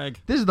 I'm Craig.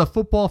 This is the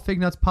Football Fig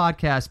Nuts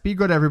Podcast. Be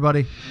good,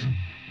 everybody.